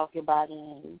want to show off your body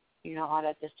and, all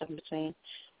that good stuff in between.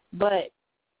 But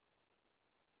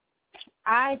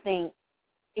I think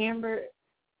Amber,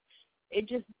 it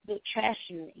just looked trashy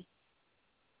to me.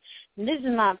 And this is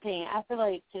my opinion. I feel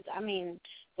like,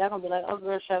 y'all going to be like, oh,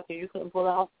 girl, shut because you couldn't pull it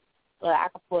off. But I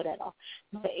could pull that off.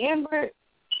 But Amber,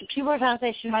 people are trying to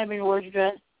say she might have been in a wardrobe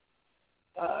dress.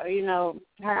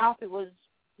 Her outfit was,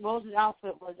 Rose's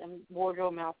outfit was a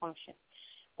wardrobe malfunction.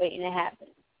 Waiting to happen.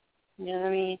 You know what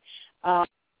I mean?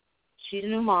 She's a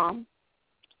new mom.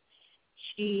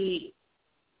 She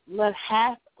left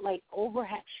half like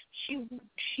she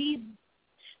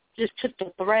just took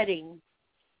the threading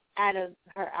out of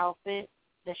her outfit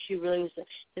that she really was,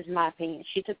 is my opinion.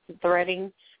 She took the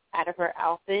threading out of her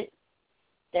outfit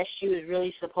that she was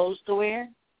really supposed to wear,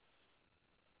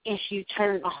 and she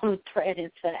turned all the thread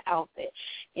into the outfit,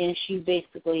 and she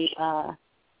basically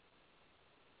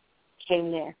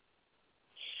came there.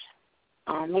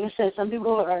 Like I said, some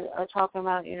people are talking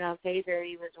about, Katy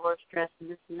Perry was worst dressed and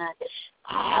this and that.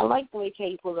 I like the way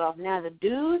Katy pulled it off. Now, the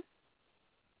dude,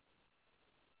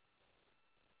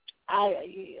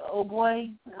 oh boy,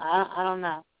 I don't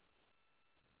know.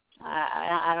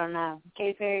 I don't know.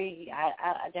 Katy Perry,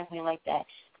 I definitely like that.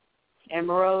 And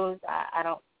Rose, I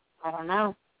don't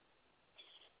know.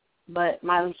 But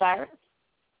Miley Cyrus,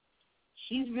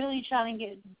 she's really trying to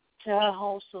get to her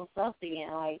wholesome stuff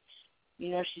again. Like,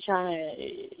 she's trying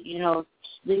to,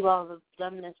 leave all the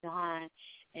dumbness behind.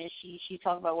 And she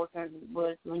talked about working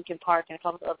with Linkin Park and a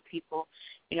couple of other people.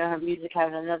 Her music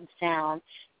having another sound.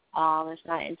 It's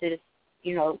not into this,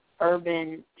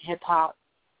 urban hip-hop,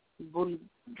 booty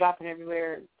dropping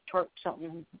everywhere, twerk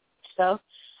something stuff.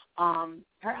 Her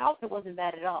outfit wasn't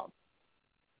bad at all.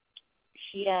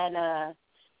 She had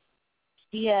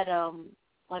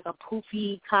like a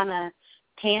poofy kind of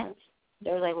pants.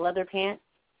 They were like leather pants.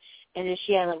 And then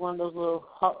she had like one of those little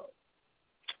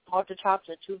halter tops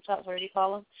or tube tops, what do you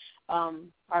call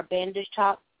them? Or bandage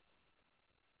top.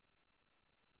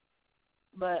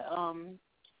 But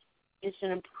it's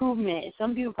an improvement.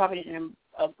 Some people probably didn't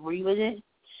agree with it.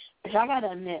 But I got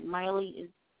to admit, Miley is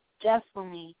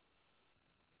definitely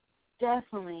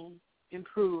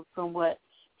improved from what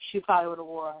she probably would have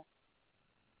wore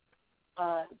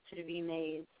to the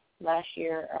VMAs last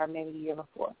year or maybe the year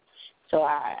before. So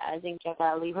I think y'all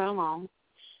got to leave her alone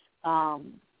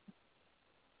and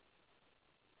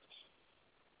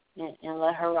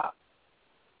let her rock.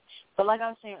 But like I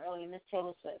was saying earlier, Miss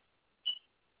Taylor Swift,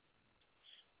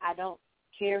 I don't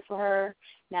care for her.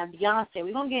 Now, Beyonce,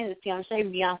 we're going to get into Beyonce. I'm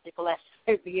saying Beyonce for last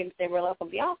year. Say we're welcome.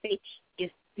 Beyonce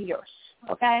is fierce,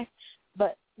 okay?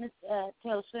 But Miss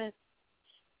Taylor Swift,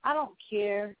 I don't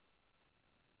care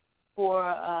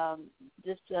for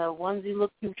this onesie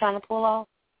look you're trying to pull off.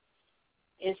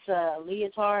 It's a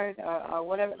leotard or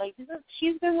whatever. Like,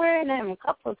 she's been wearing them a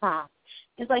couple of times.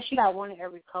 It's like she got one in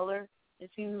every color, it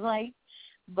seems like.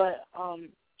 But I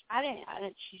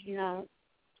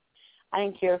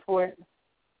didn't care for it.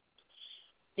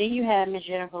 Then you had Miss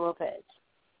Jennifer Lopez.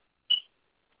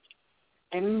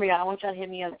 And remember, y'all, I want y'all to hit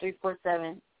me up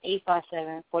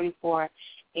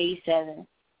 347-857-4487.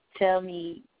 Tell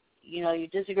me, you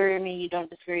disagree with me, you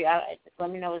don't disagree. Just let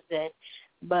me know what's good.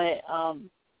 But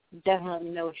definitely let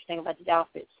me know what you think about these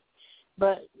outfits.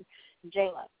 But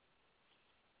J-Lo,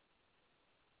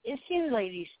 it seems like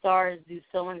these stars do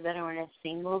so much better when they're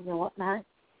singles and whatnot.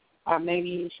 Or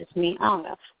maybe it's just me, I don't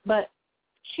know. But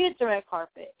she hit the red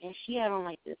carpet, and she had on,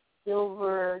 like, this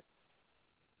silver,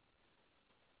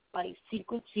 like,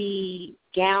 sequincy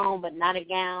gown, but not a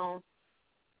gown,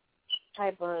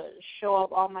 type of show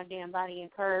up all my damn body in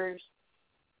curves.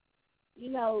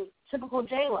 Typical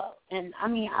J-Lo. And, I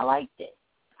mean, I liked it.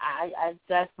 I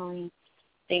definitely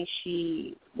think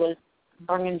she was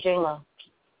bringing J-Lo.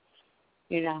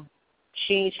 She ain't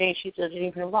changed. She's still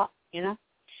Jennifer Lopez,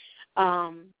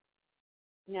 Now,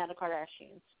 the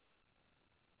Kardashians.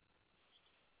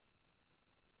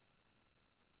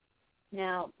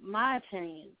 Now, my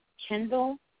opinion,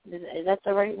 Kendall, is that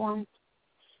the right one?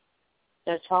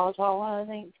 The tall one, I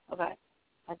think? Okay.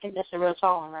 I think that's the real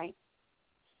tall one, right?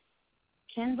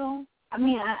 Kendall, I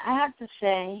mean, I have to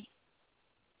say,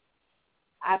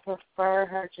 I prefer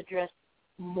her to dress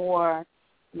more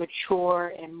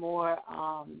mature and more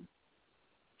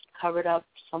covered up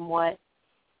somewhat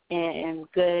and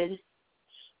good,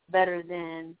 better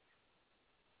than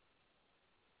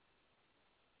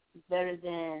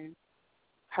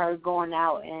her going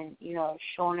out and,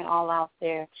 showing it all out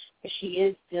there. But she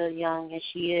is still young, and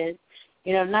she is,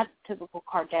 not the typical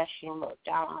Kardashian look.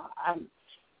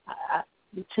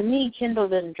 To me, Kendall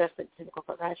doesn't dress like typical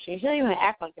Kardashian. She doesn't even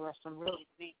act like the rest of them, really,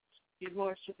 to me. She's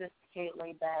more sophisticated,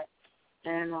 laid back.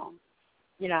 And,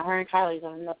 her and Kylie's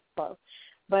on enough clothes.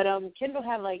 But Kendall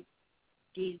had, like,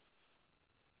 these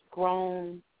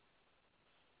grown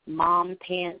mom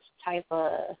pants type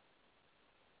of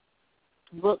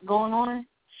look going on.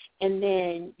 And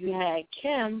then you had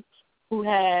Kim, who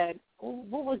had,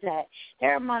 what was that? That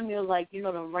reminded me of, like, the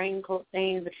raincoat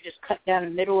things, but you just cut down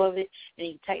the middle of it and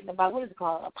you tighten the bottom. What is it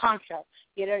called? A poncho.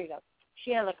 Yeah, there you go.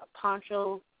 She had, like, a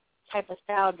poncho type of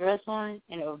style dress on,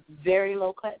 and it was very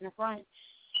low cut in the front.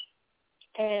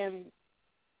 And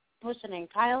what's her name?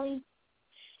 Kylie?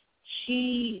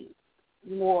 She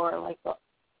wore like a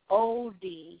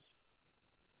OD,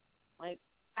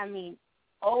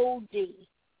 OD,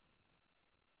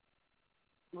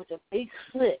 with a big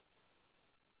slit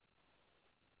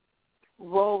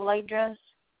robe-like dress.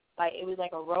 Like, it was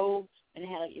like a robe, and it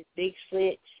had like this big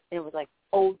slit, and it was like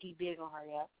OD big on her,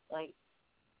 yeah. Like,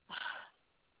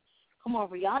 come on,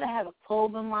 for y'all to have a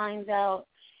clothing lines out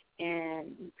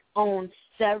and own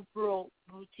several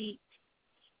boutiques,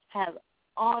 have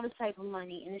all the type of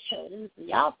money, and it shows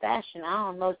y'all fashion. I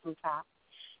don't know sometimes,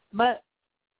 but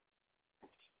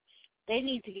they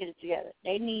need to get it together.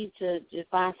 They need to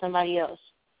find somebody else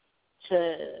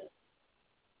to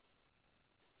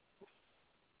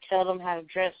tell them how to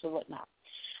dress or whatnot.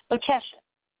 But Kesha's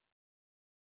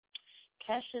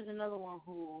another one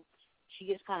who she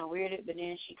gets kind of weirded, but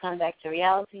then she comes back to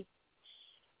reality.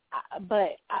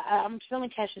 But I'm feeling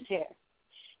Kesha's hair.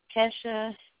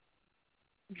 Kesha's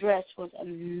dress was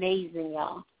amazing,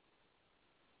 y'all.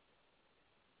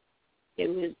 It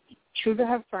was true to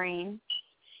her frame.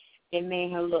 It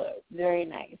made her look very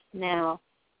nice. Now,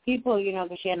 people,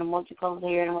 because she had a multicolored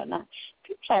hair and whatnot,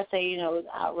 people try to say, it was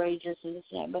outrageous and this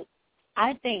and that, but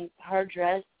I think her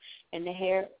dress and the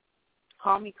hair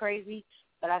call me crazy,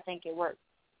 but I think it worked.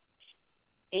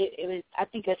 It was. I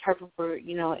think it's perfect for,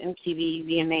 MTV,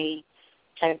 VMA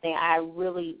type of thing. I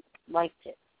really liked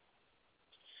it.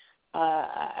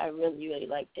 I really, really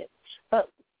liked it. But,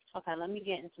 okay, let me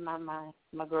get into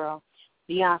my girl,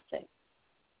 Beyonce.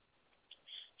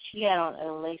 She had on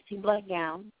a lacy black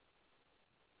gown,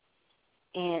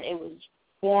 and it was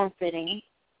form-fitting.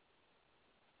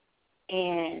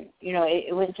 And,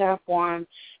 it went to her form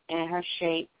and her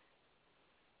shape.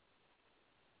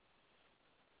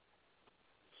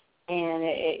 And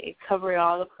it covered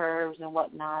all the curves and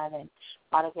whatnot and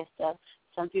all that good stuff.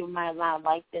 Some people might not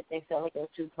like it. They felt like it was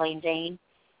too plain Jane.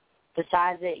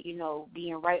 Besides it,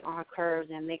 being right on her curves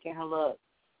and making her look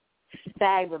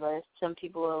fabulous, some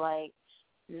people were like,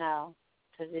 no,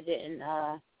 because it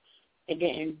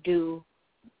didn't do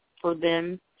for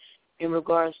them in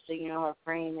regards to, her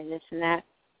frame and this and that.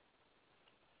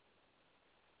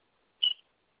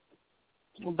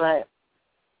 But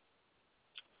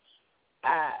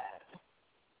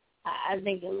I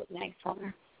think it looked nice on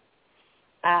her.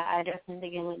 I definitely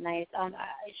think it looked nice.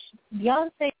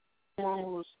 Beyonce is one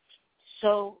who's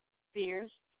so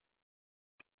fierce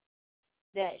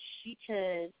that she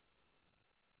could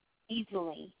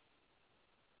easily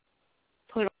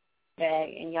put on a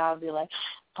bag and y'all be like,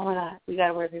 oh my God, we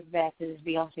gotta wear a paper bag because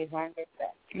Beyonce's wearing a paper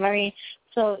bag. You know what I mean?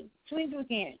 So we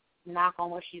can't knock on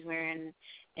what she's wearing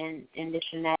and this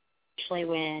and that, especially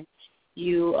when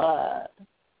you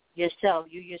yourself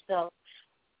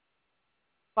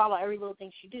follow every little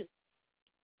thing she do.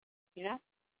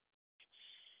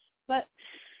 But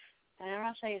I'm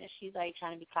not saying that she's like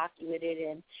trying to be cocky with it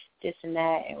and this and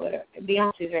that and whatever.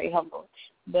 Beyonce is very humble,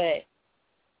 but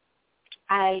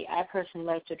I personally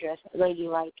like to dress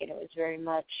ladylike, and it was very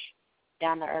much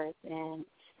down to earth, and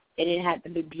it didn't have to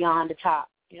be beyond the top.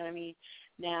 You know what I mean?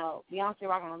 Now, Beyonce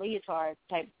rocking a leotard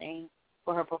type thing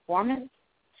for her performance,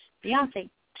 Beyonce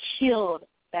killed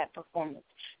that performance.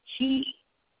 She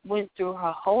went through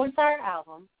her whole entire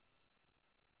album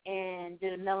and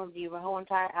did a melody of her whole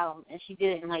entire album, and she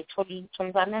did it in like 20,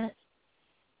 25 minutes.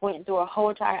 Went through her whole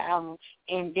entire album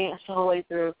and danced the whole way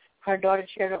through. Her daughter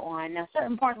cheered her on. Now,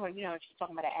 certain parts where, she's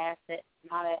talking about an asset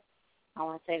and all that. I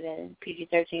want to say that in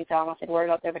PG-13, so I want to say the word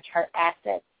out there, but her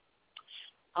asset.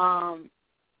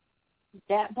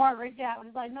 That part right there, I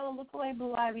was like, no, look away,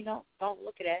 Blue Ivy. Don't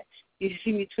look at that. You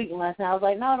see me tweeting last night. I was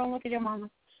like, no, don't look at your mama.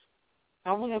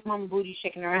 Don't look at mama booty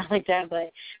shaking around like that.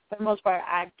 But for the most part,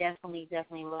 I definitely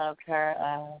loved her.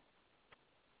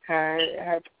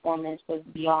 Her performance was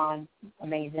beyond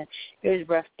amazing. It was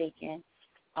breathtaking.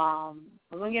 We're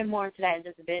going to get more into that in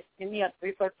just a bit. Give me up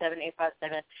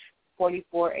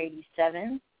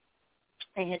 347-857-4487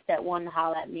 and hit that one to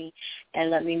holler at me and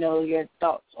let me know your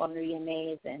thoughts on the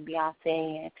VMAs and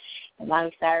Beyonce and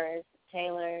Miley Cyrus,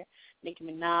 Taylor, Nicki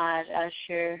Minaj,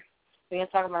 Usher. We're going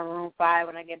to talk about Maroon 5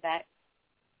 when I get back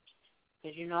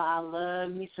because I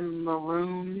love me some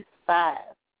Maroon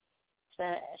 5.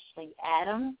 Especially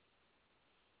Adam,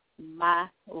 my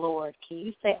Lord. Can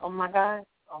you say, oh, my God?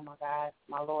 Oh, my God,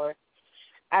 my Lord.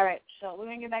 All right, so we're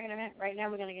going to get back in a minute. Right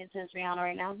now, we're going to get into this Rihanna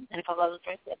right now and a couple other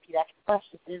drinks. If you got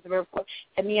questions, this is the report.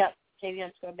 Hit me up,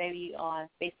 TayVi_baby on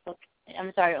Facebook.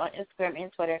 I'm sorry, on Instagram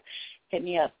and Twitter. Hit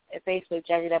me up at Facebook,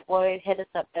 Jazzy That Boy. Hit us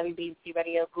up, WBMC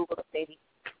Radio. Google it, baby.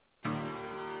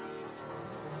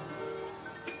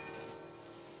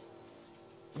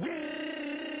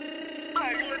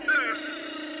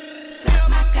 Suck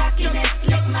my cockiness,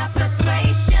 lick my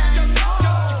persuasion.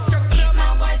 Eat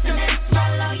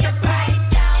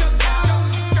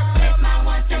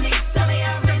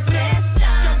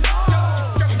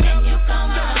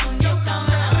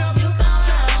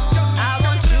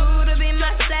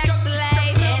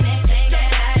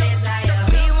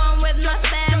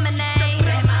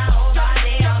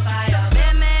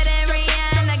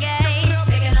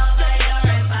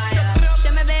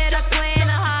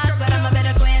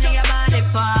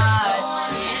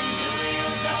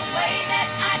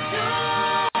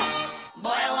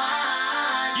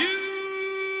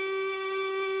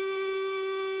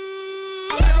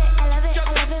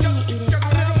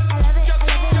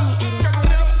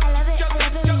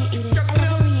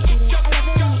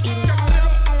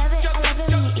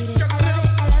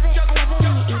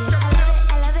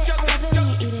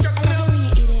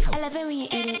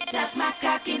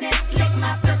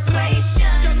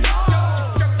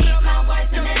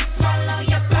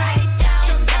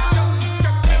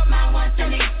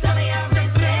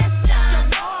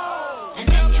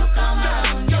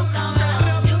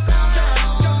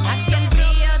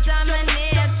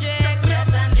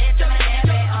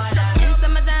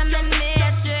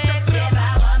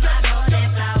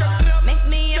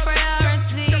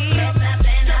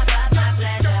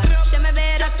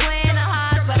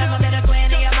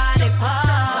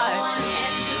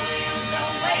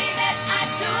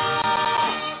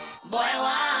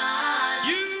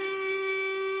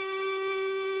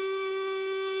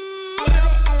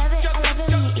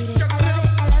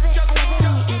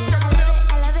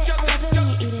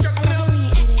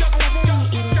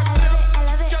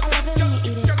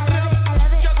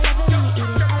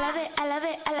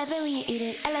love it when you eat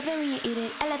it. I love it when you eat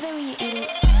it. I love it when you eat it.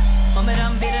 Pump it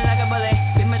on, beat it like a bullet.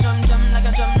 Beat my drum like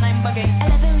a drum 9 bucket. I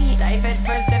love it when you dive it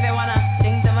first if you wanna.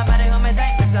 Think to my body, hold me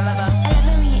tight, Mr. Lover. I love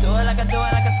it when you do it like I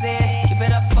say. Keep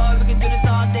it up, boy, we can do this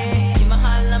all day. Keep my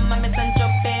hand on my miss and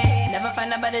chop it. Never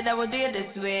find nobody that will do it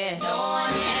this way. No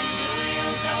one can do you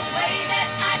the way that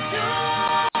I do.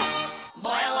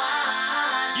 Boy, I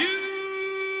want you.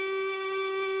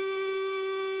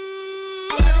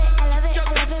 I love it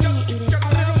when you eat it.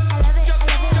 I love it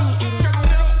when you eat it. I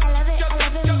love it when you eat it. I love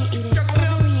it when you eat it. I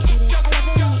love it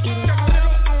when you eat it. I love it when you eat it.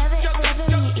 I love it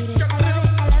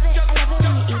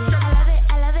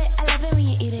when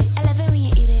you eat it. I love it when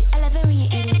you eat it. I love it when you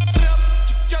eat it.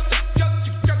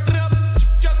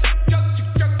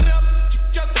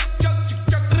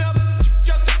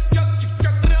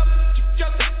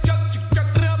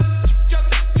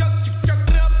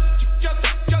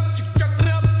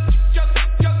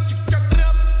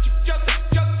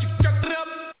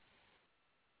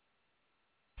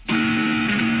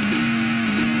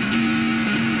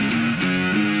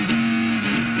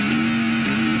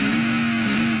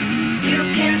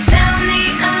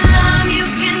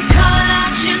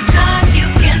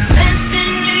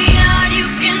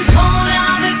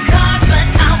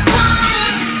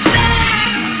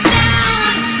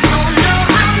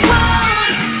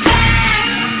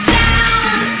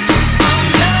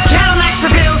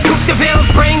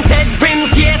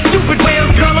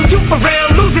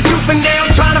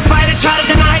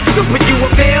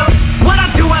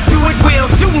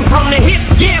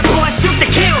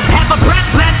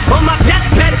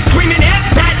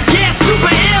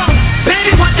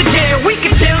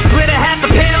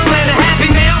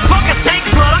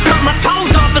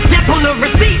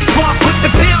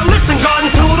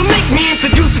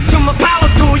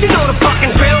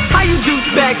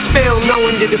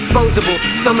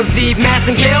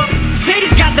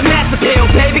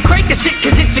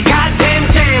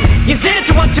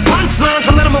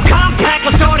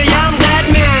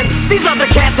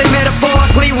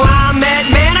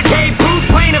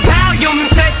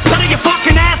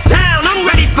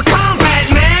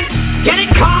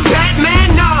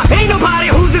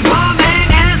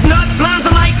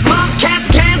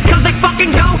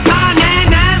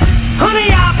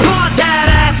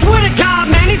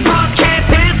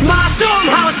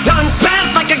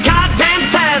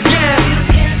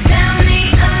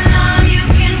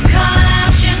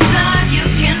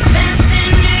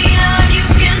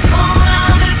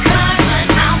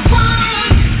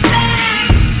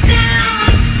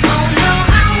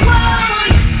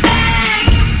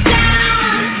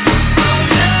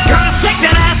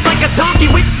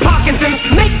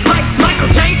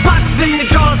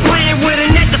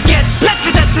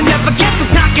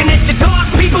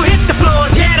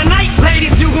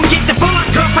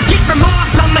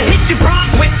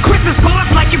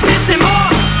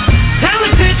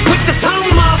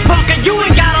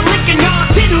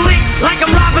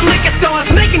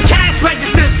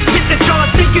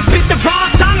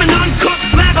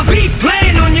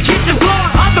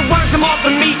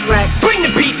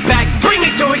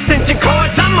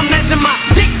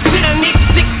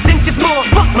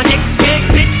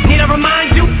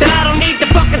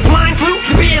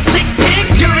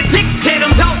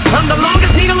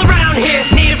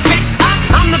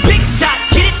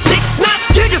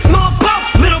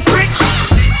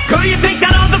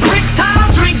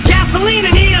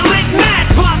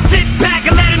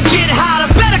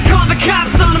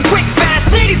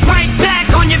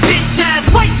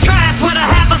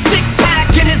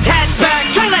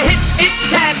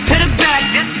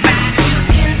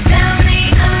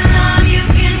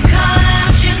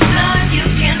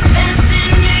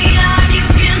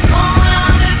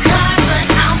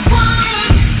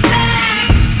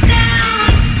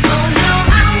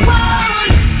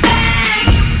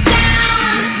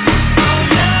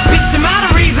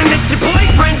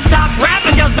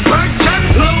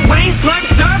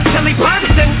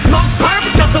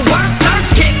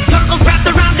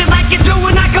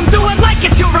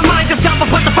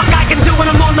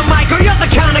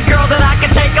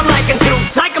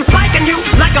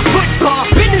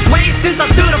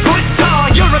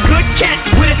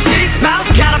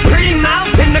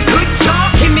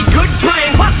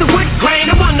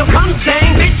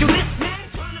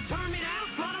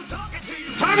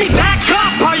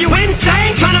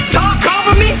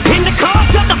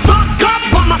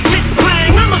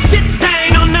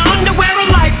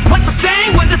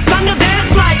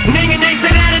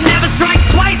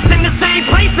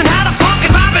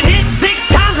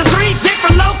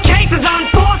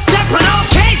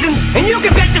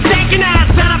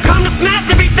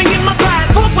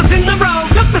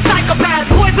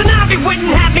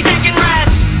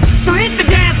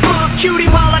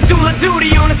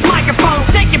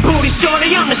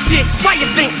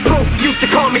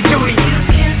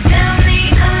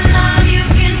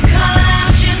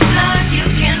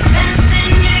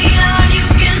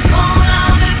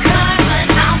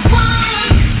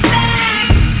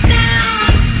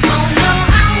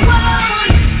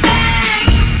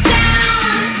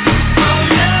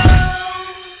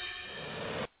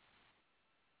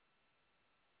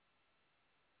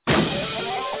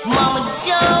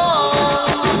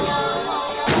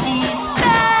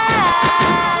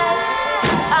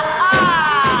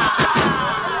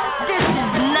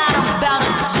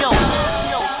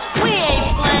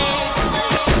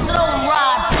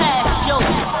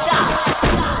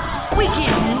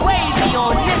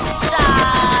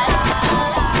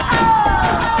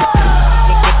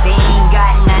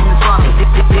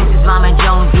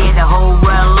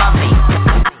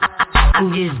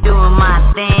 I'm just doing my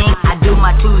thing. I do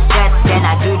my 2 steps, then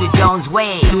I do the Jones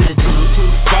way. Do the 2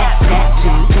 step, step,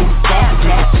 2 step,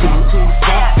 step, 2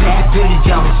 step, step, do the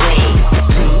Jones way.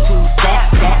 2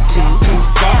 step, step, 2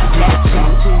 step, step,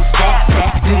 2 step,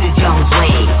 step, do the Jones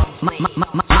way.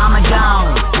 Mama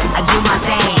Jones, I do my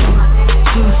thing.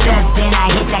 2 steps, then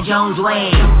I hit that Jones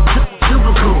way.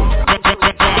 Super cool, that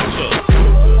shit.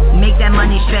 Make that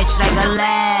money stretch like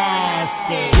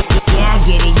elastic. Yeah, I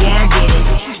get it, yeah, I get it.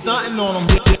 She's stunting on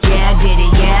them. Yeah, I did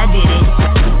it, yeah, I did it.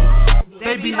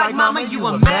 They be like, mama, you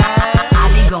a man. I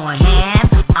be going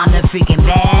ham, I'm the freaking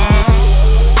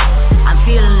bad. I'm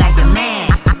feeling like a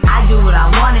man. I do what I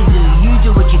wanna do, you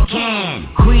do what you can.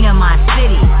 Queen of my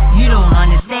city, you don't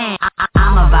understand.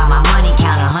 I'm about my money,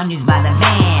 counting hundreds by the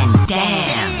van.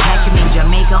 Damn, catch him in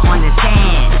Jamaica on the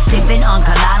sand. Sipping on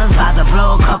coladas, about to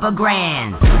blow a couple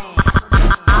grand.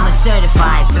 I'm a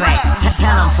certified threat.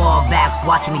 Tell them fall back,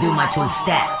 watch me do my 2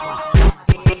 steps.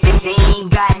 They ain't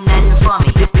got nothing for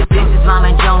me. This is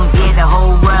Mama Jones, yeah, the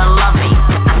whole world love me.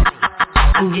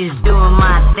 I'm just doing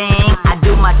my thing. I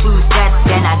do my 2 steps,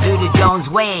 then I do the Jones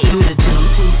way. Do the 2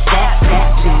 step,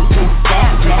 step, 2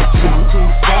 step, step, 2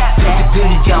 step, step, do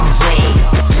the Jones way.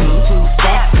 2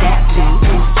 step, step, 2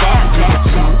 step, step,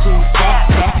 2 step,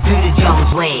 step, do the Jones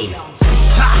way.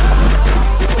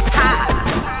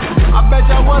 I bet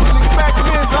y'all wasn't expecting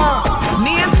this, huh?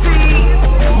 Nancy,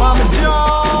 Mama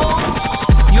Jones,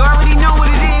 you already know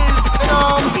what it is.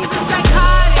 He's a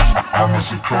psychotic. I'm a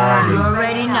psychotic. You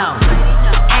already know.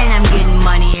 And I'm getting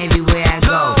money everywhere I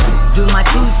go. Do my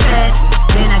 2 steps,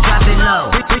 then I drop it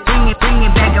low. Bring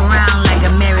it back around like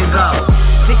a merry-go.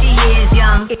 50 years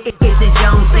young, it's a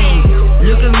Jones thing.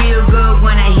 Looking real good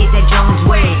when I hit that Jones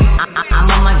way. I'm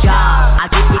on my job,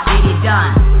 I get it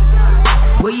done.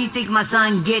 Where you think my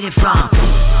son get it from?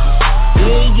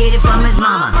 He get it from his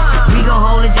mama. We gon'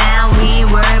 hold it down, we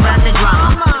ain't worried about the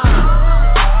drama.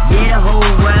 Yeah, the whole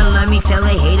world let me tell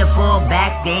a hater fall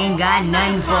back, they ain't got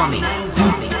nothing for me.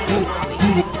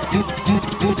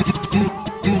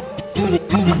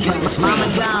 Mama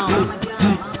Jones,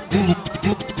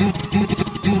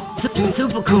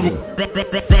 super cool,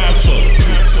 bad shit.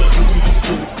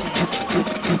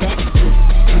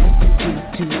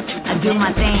 I do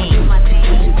my thing.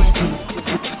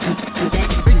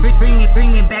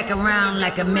 Bring it back around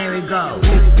like a merry-go.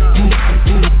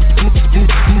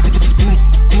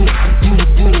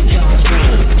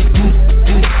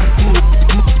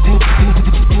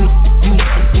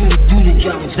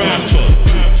 Bad shit.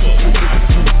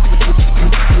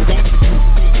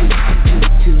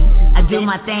 I do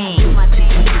my thing.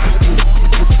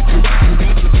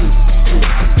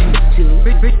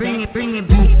 Bring it.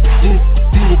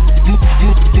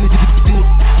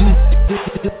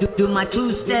 Do my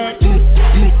 2 steps.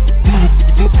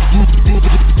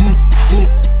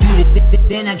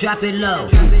 Then I drop it low.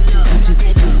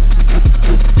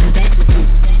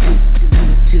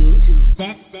 2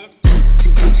 steps.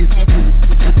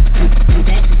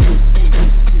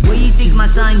 Where you think my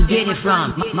son get it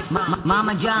from?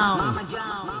 Mama Jones.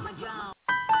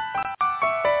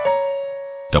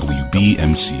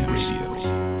 WBMC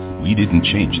Radio. We didn't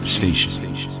change the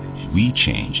station. We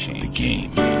changed the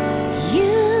game. You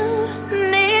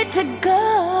need to go.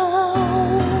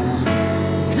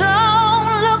 Don't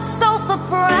look so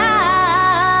surprised.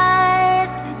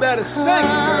 You better sing,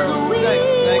 girl.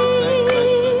 Sing.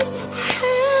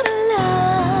 Had a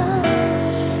love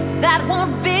that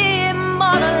won't be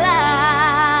immortalized.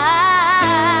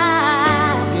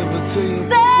 Give it to you.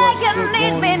 Say you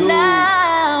need me now.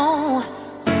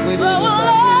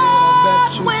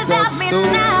 Without me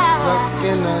now.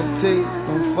 Sucking that teeth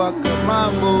and fucking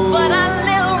my mood. But a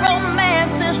little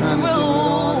romance is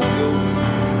true.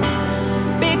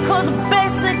 Because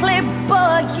basically,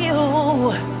 but you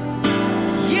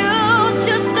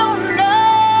just don't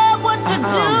know what to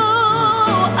do.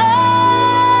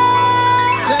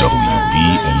 WBMC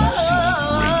Radio.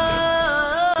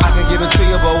 I can give it to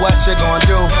you, but what you gonna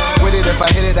do with it? If I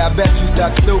hit it, I bet you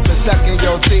stuck stupid. Sucking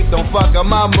your teeth, don't fuck up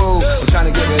my mood. I'm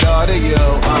trying to give it all to you.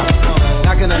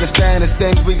 I can understand the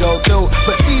things we go through,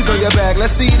 but C's on your back,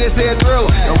 let's see this here through.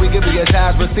 And we can be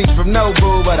attached receipts from no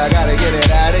boo, but I gotta get it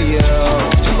out of you.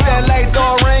 She said, like,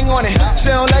 throw a ring on it. She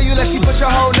don't let you, let she put your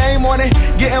whole name on it.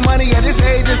 Getting money at this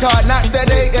age is hard, not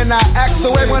that age, and I act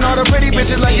so it when all the pretty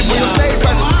bitches like you put your stage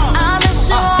present. I'm not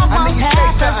sure I won't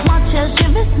have as much as you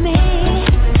miss me.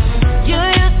 You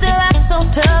used to act so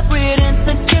tough with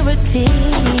insecurity.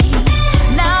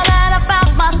 Now that I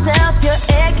found myself, you're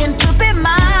aching to be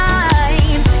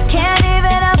mine. Can't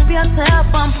even help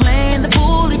yourself, I'm playing the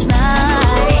fool each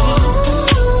night.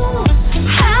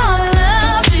 How I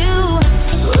love you.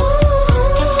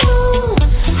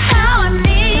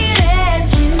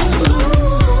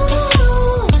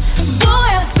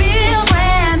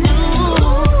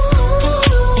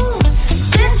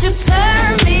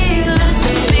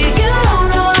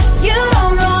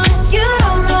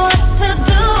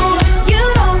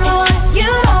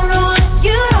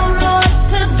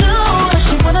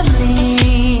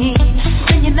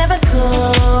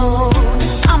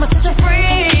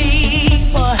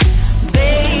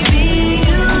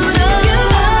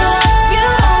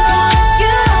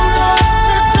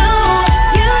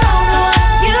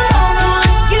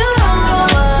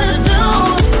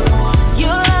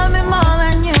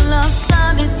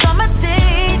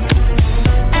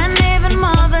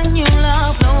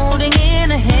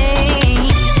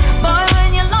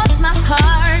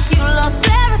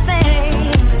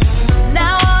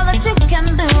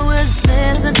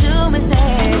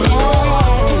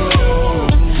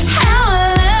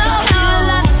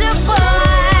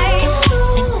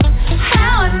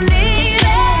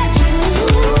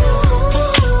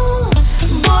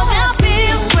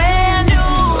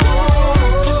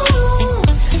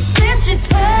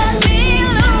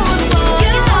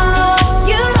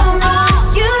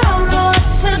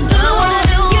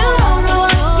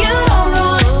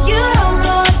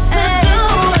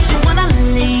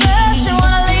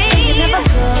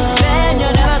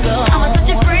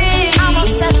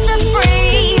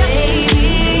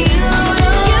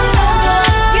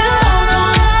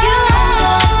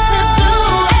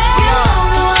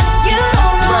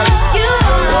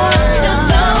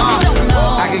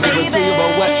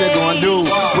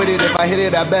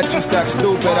 I bet you stuck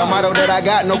stupid. A motto that I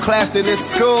got, no class in this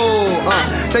school.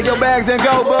 Take your bags and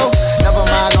go, boo. Never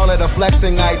mind all of the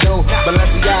flexing I do.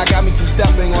 Balenciaga got me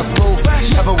two-stepping on smooth.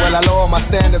 Never will I lower my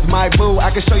standards, my boo.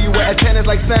 I can show you where attendance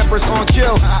like Sampras on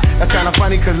cue. That's kinda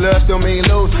funny cause love still mean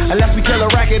lose. Unless we kill a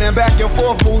racket and back and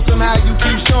forth move. Somehow you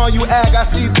keep showing you ag, I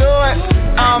see through it.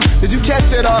 Did you catch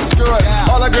it or screw it?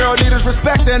 All a girl need is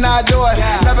respect and I do it.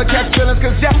 Never catch feelings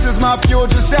cause Jess is my fuel.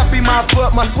 Giuseppe my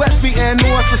foot, my sweat feet and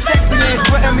nuance. So sexy ain't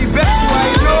sweating me back, you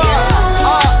ain't do it.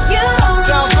 You don't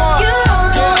know what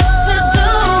to do.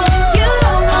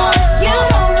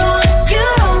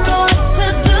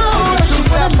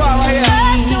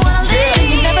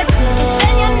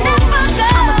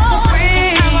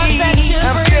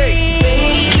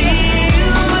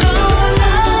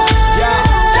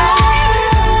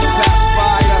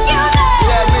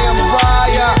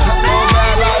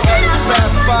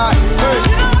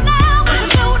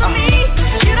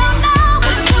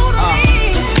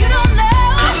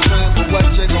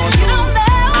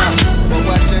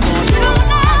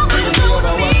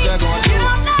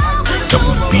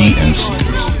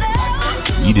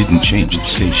 We didn't change the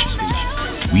station.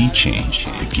 We changed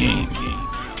the game.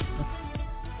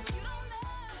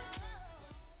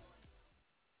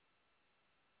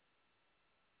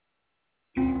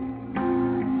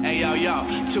 Hey yo,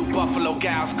 two Buffalo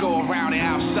gals go around the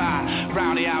outside,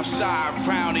 round the outside,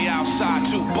 round the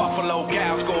outside. Two Buffalo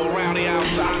gals go around the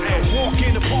outside. And walk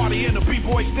in the party and the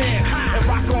b-boys dance, and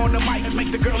rock on the mic and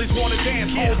make the girlies wanna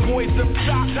dance. Old boys up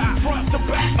top, front to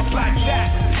back, a black that.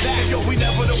 Yo, we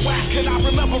never the whack, and I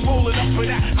remember rolling up for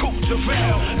that Coupe de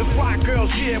Ville. The fly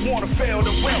girls, yeah, wanna fail the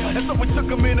rail, and so we took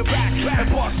them in the back and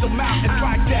bust them out and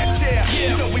tried that chair.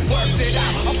 You know we worked it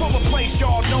out. I'm from a place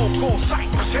y'all know called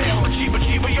Cypress Hill,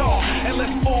 Chiba y'all, and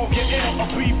let's all get ill. A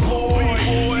b-boy,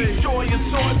 enjoy your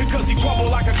sword because he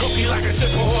crumble like a cookie, like a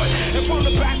zipper hood. And from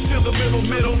the back to the middle,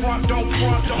 front, don't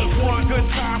front. Good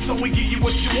time, so we give you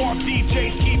what you want.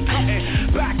 DJs keep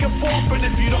cutting back and forth, and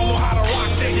if you don't know how to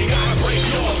rock, then you gotta break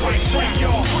yours. Break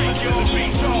y'all,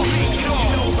 beat y'all. You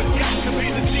know what got to be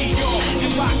the D, y'all.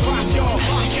 You rock y'all,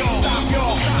 stop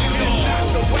y'all. It's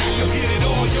not the whack, you'll get it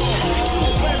all, y'all.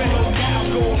 Baby, now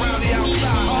go around the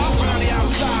outside, round the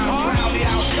outside, round the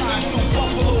outside. Two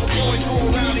Buffalo boys go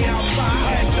around the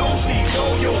outside, and don't see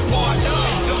your partner.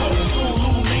 The whole school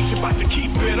Lulu Nation about to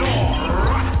keep it on.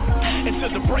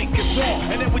 Until the break is on,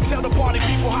 and then we tell the party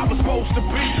people how it's supposed to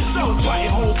be. So invite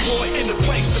your whole boy in the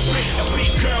place to be. A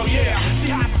beat girl, yeah, she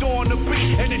hopped on the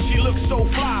beat, and then she looked so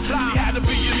fly. She had to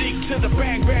be unique to the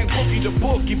bang bang boogie, the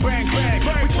boogie bang bang.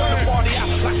 We turn the party out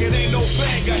like it ain't no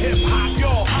banger. Hip hop,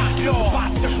 y'all,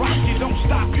 pop the rock, you don't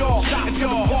stop, y'all. Until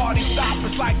the party stop,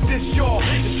 it's like this, y'all.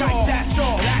 It's like that,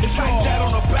 y'all. It's like that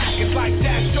on the back, it's like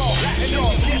that, y'all. And then you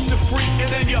get the freak, and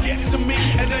then you get to me,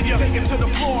 and then you take it to the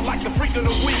floor like the freak of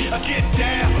the week. Get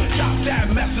down, stop that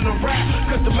messing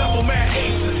around, cause the Rebel Man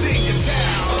Ace is in your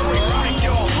town. Break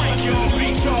y'all,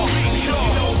 beat y'all. You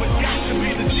know it's got to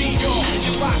be the D, y'all.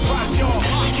 You rock y'all,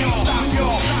 stop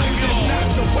y'all. It's not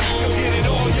the whack, you'll get it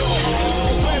all, y'all.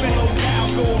 Baby, now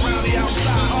go around the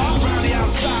outside, round the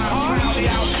outside, round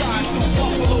the outside. Two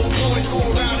Buffalo boys go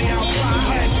around the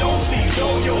outside, and don't see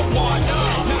your partner.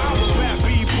 Now I'm a bad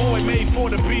B-boy made for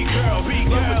the B-girl.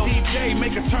 DJ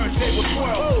make a turntable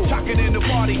twirl, shocking in the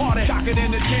party, shocking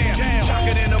in the jam,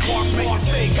 shocking in the box, make it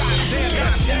say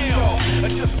goddamn.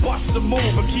 Just bust the move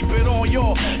and keep it on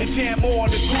y'all, and jam on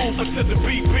the groove until the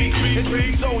beat.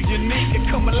 It's so unique and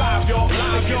come alive, y'all.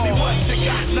 Give me what you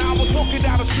got. Now I was walking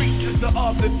down the street just the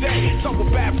other day, saw a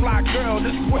bad fly girl.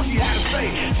 This is what she had to say.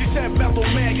 She said, "Mellow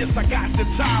man, yes I got the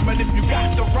time, and if you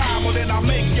got the rhyme, well then I'll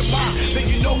make you mine." Then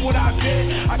you know what I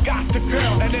did? I got the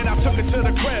girl, and then I took her to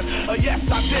the crib. Yes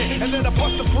I did. And then I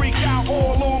bust the freak out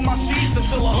all on my sheets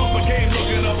until a humper came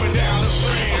looking up and down the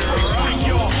street. Break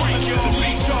y'all,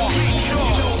 beat y'all.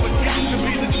 You know it's got to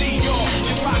be the D, y'all.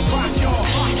 You rock y'all,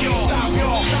 stop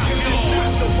y'all. It's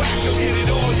not the whack, you'll get it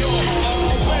all, y'all.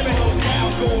 Baby,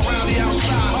 now go around the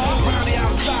outside, round the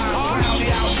outside, round the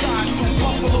outside. Two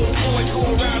Buffalo boys go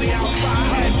around the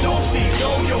outside, and don't see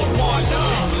your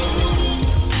partner.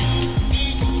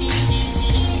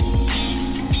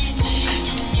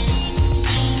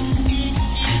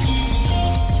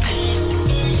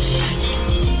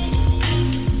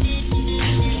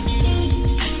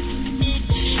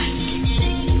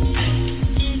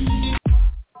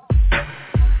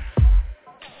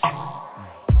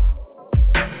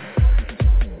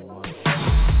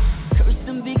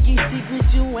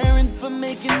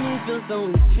 Making me feel so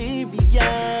inferior.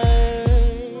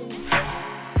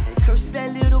 And curse that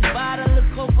little bottle of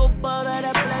cocoa butter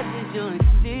that blesses your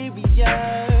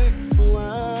exterior.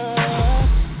 Whoa.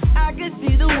 I can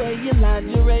see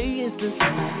lingerie is looking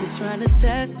like it's trying to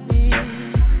test me.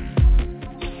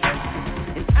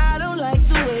 And I don't like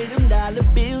the way them dollar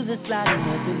bills are sliding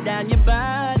up and down your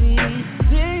body.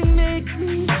 They make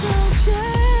me so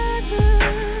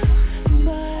jealous,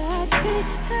 but I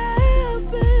can't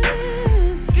help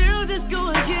it. Girl, just go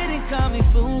ahead and call me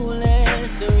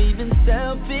foolish or even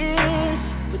selfish,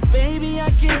 but baby,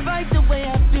 I can't fight the way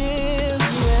I feel,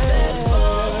 yeah.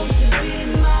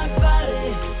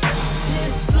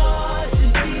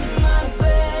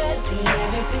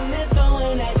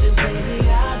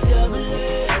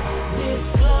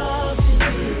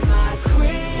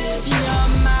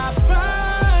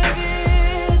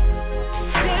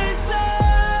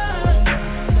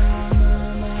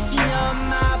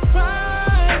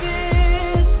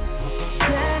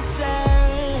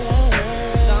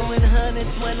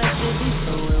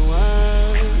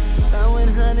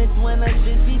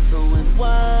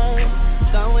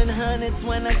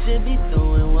 When I should be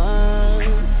throwing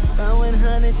one, throwing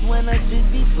hundreds when I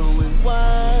should be throwing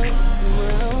one.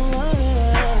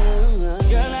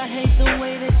 Girl, I hate the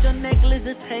way that your necklace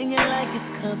is hanging like it's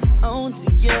cuffed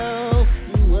onto you.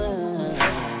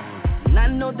 And I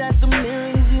know that the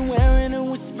earrings you wearing are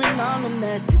whispering all the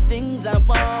nasty things I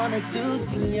wanna do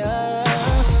to you.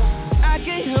 I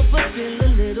can't help but feel a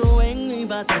little angry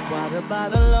about the water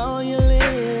bottle on your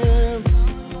lips.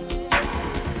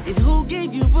 And who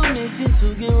gave you permission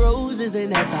to get roses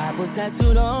and that Bible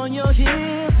tattooed on your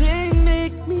hip? They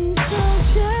make me so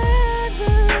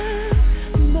jealous,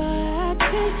 but I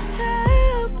can't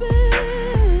help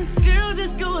it. Girl,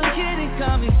 just go ahead and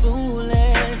call me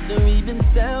foolish or even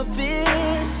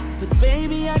selfish, but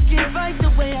baby, I can't fight the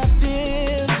way I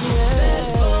feel, yeah.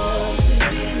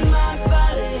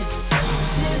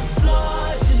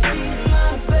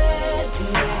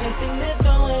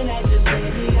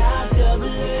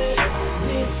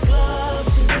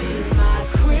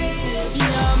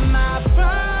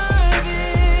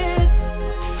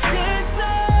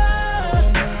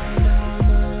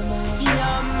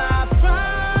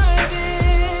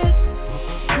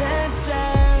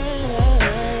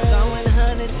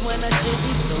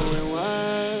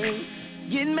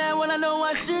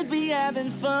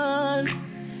 Having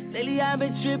fun. Lately I've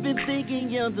been tripping thinking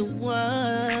you're the one.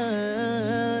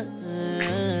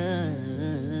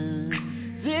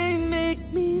 They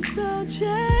make me so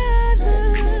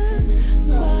jealous,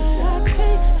 but I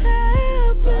can't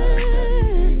help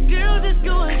it. Girl, just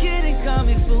go ahead and call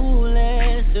me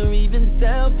foolish or even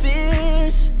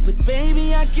selfish, but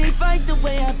baby, I can't fight the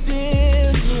way I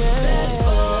feel, yeah.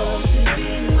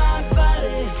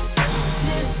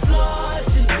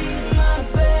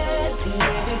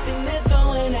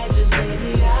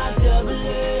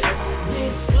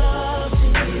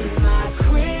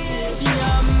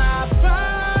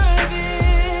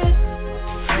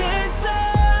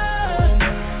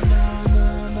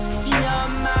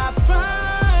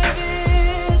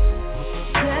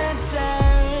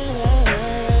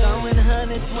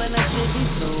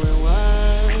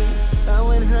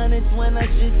 When I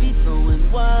should be throwing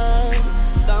one,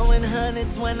 throwing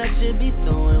hundreds when I should be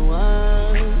throwing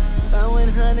one,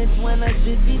 throwing hundreds when I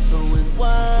should be throwing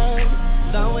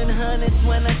one, throwing hundreds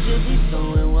when I should be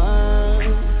throwing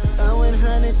one, throwing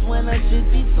hundreds when I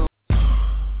should be throwing.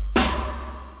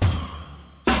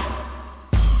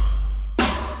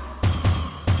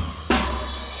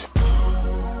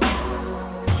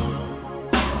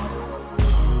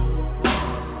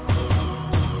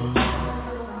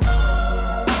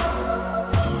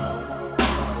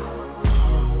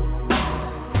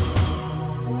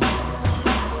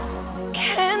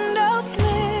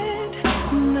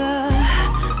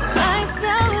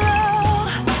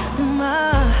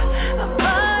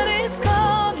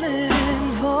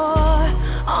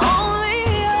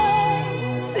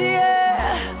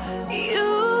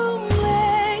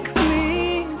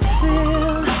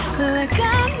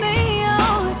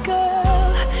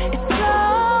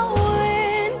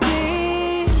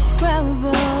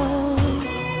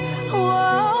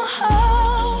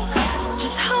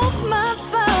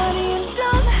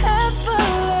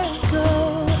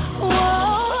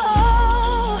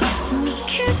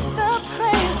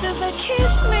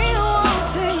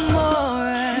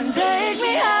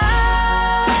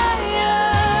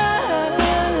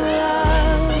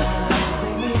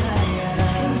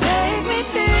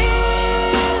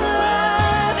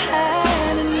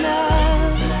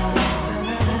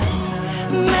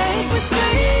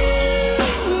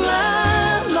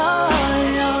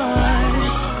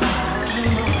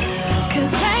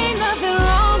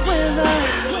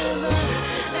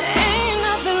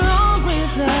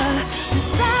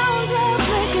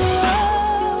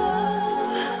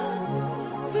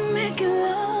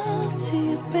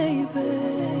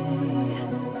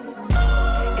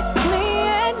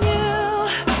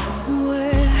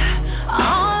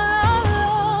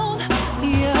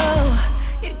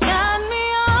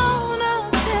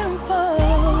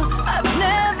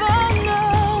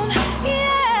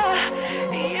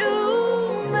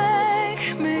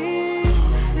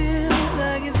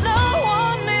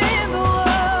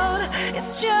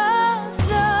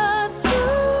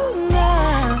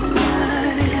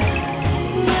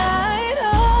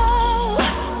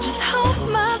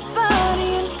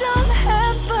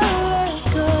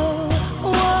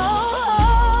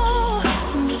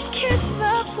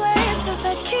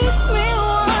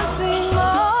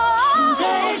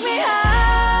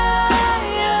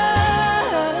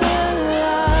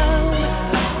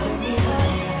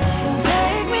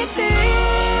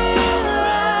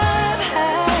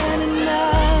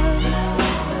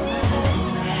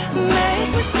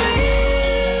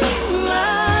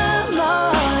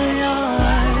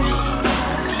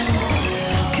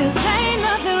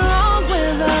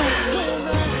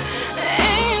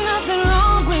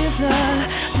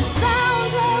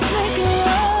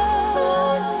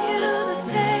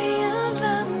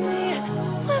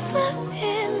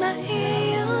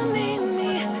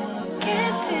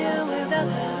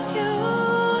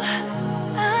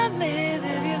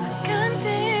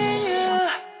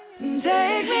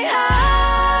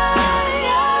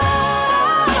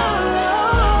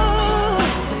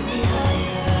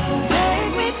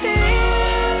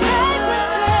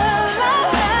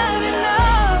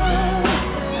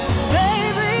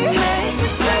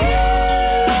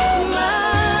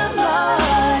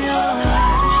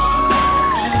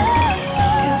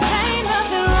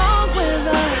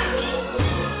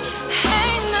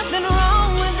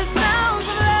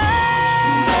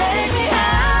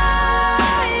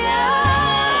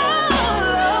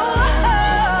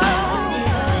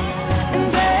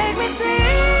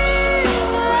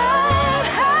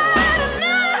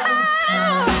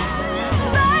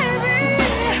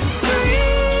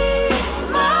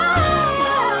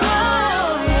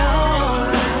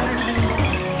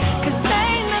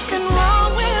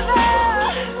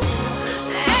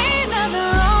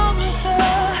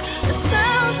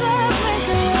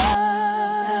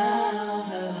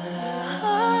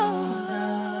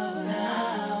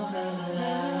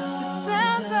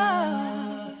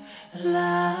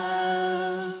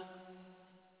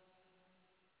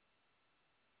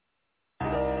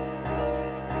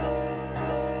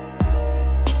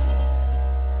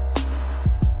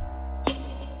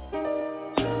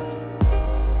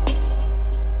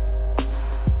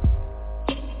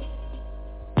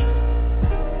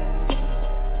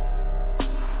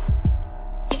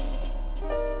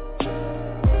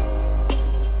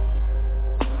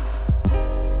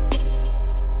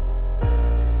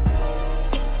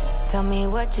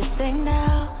 what you say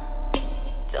now.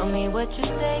 Tell me what you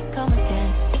say, come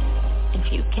again.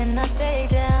 If you cannot stay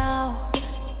down,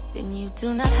 then you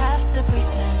do not have to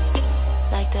pretend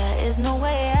like there is no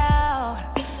way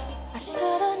out. I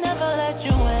should've never let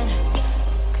you in,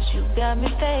 'cause you got me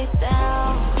face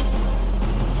down.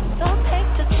 Don't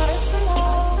take this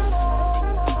personal.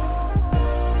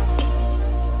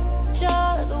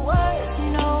 Just the words, you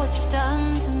know what you've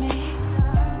done to me.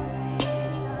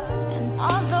 And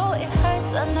although it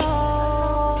hurts, I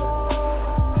know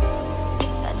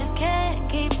I just can't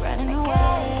keep running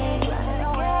away.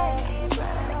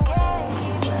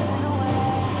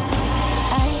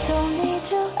 I don't need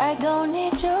you, I don't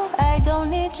need you, I don't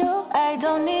need you, I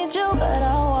don't need you, but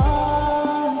I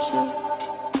want you.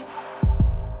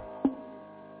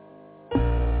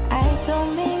 I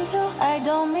don't mean to, I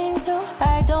don't mean to,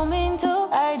 I don't mean to,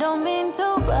 I don't mean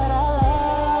to, but I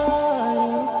love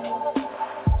you.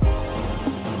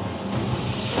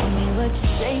 Tell me what you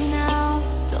say now,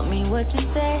 tell me what you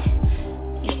say.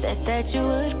 You said that you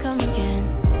would come again.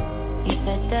 You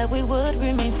said that we would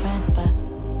remain friends, but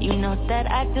you know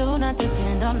that I do not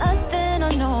depend on nothing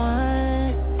or no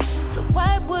one. So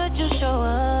why would you show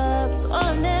up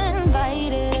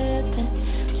uninvited and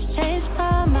just change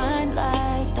my mind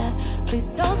like that? Please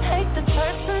don't take this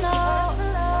personal,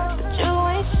 but you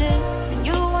ain't shit and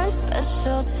you weren't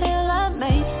special till I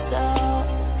made so.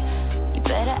 You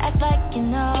better act like you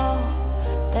know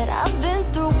that I've been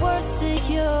through worse to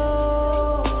you.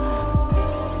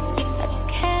 I just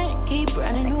can't keep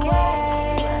running away.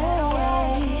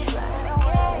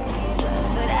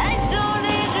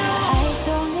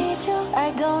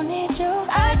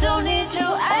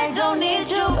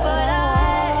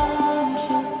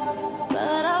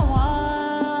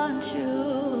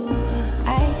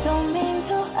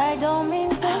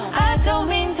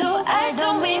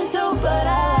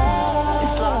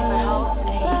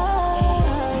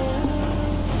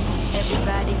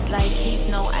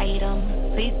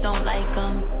 Please don't like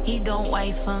him, he don't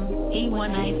wife him, he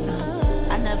one night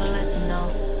him. I never listened, no,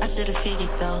 I should've figured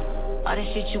though. All that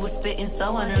shit you was spitting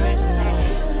so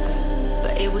unoriginal.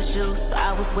 But it was you, so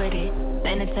I was with it.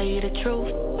 Then to tell you the truth,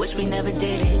 wish we never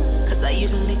did it. 'Cause I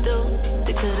usually do,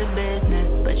 stick to the business.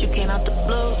 But you came out the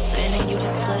blue, and then you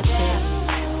just flipped it.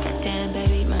 Goddamn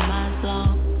baby, my mind's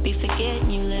blown. Be forgetting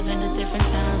you live in a different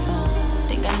time zone.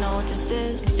 Think I know what this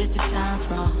is, it's just the time's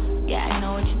wrong. Yeah, I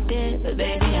know what you did, but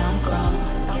baby, I'm grown.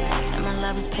 And my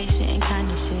love is patient and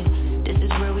kind of shit. This is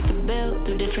where we could build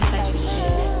through different types of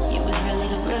shit. You was really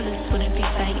the realest, wouldn't be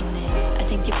fighting it. I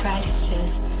think your pride is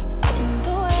just in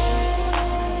the way.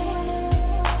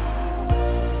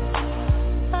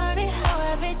 Funny how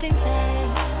everything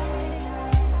changed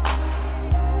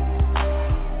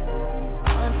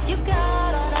once you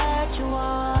got all that you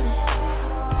wanted.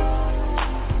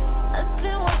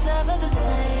 Nothing was ever the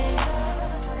same.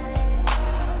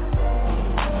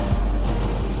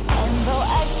 So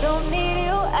I don't need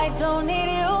you, I don't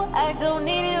need you, I don't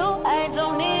need you, I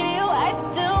don't need you, I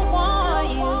still want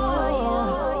you.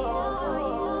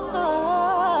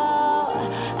 Oh,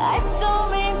 I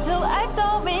don't mean to, I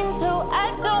don't mean to,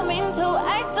 I don't mean to,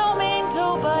 I don't mean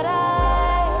to, but I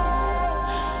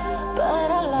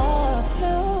love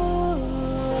you.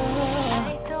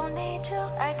 I don't need you,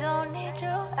 I don't need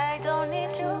you, I don't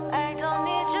need you, I don't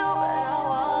need you, but I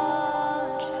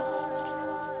want you.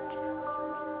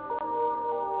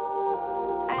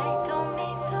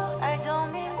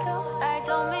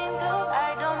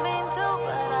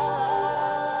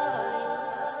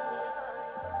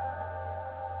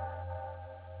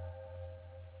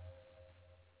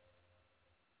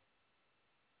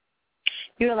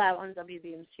 You're live on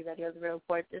WBMC Radio, The Real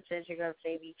Report. This is your girl,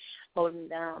 TayVi, holding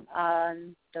down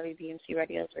on WBMC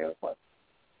Radio, The Real Report.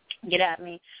 Get at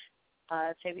me,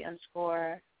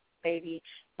 TayVi_baby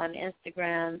on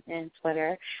Instagram and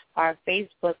Twitter. Our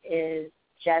Facebook is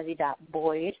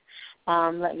jazzy.boyd.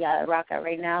 Let y'all rock out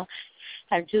right now.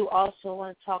 I do also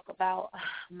want to talk about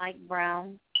Mike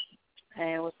Brown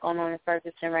and what's going on in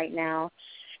Ferguson right now.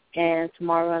 And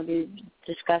tomorrow we're going to be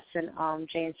discussing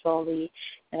James Foley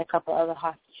and a couple other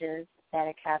hostages that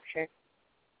are captured.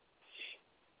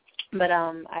 But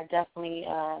I definitely,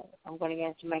 I'm going to get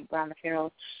into Mike Brown. The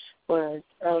funeral was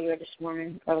earlier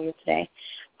today.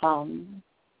 And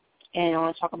I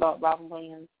want to talk about Robin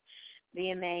Williams.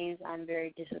 VMAs, I'm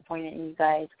very disappointed in you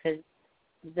guys because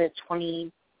the 20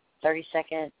 to 30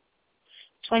 seconds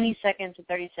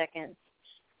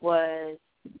was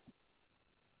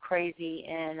crazy,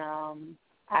 and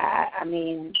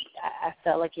I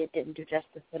felt like it didn't do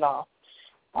justice at all.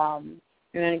 We're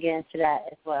going to get into that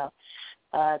as well.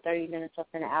 30 minutes less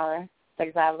than an hour,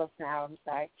 35 less than an hour, I'm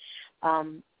sorry.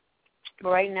 But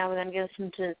right now, we're going to get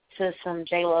some to some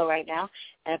J-Lo right now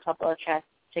and a couple of tracks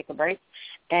to take a break.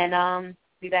 And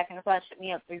be back in a flash. Hit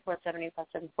me up,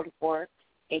 347-857-4487.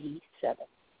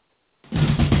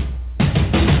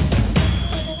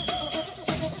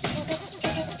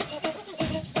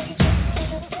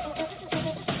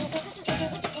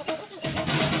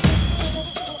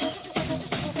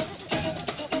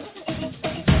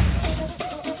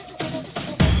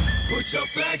 Put your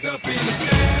flags up in the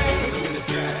sky. Put them in the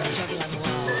sky.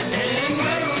 And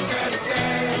wave them side to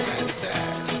side.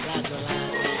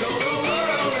 Show the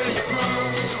world where you're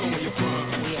from.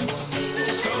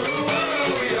 Show the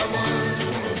world we are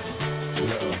one.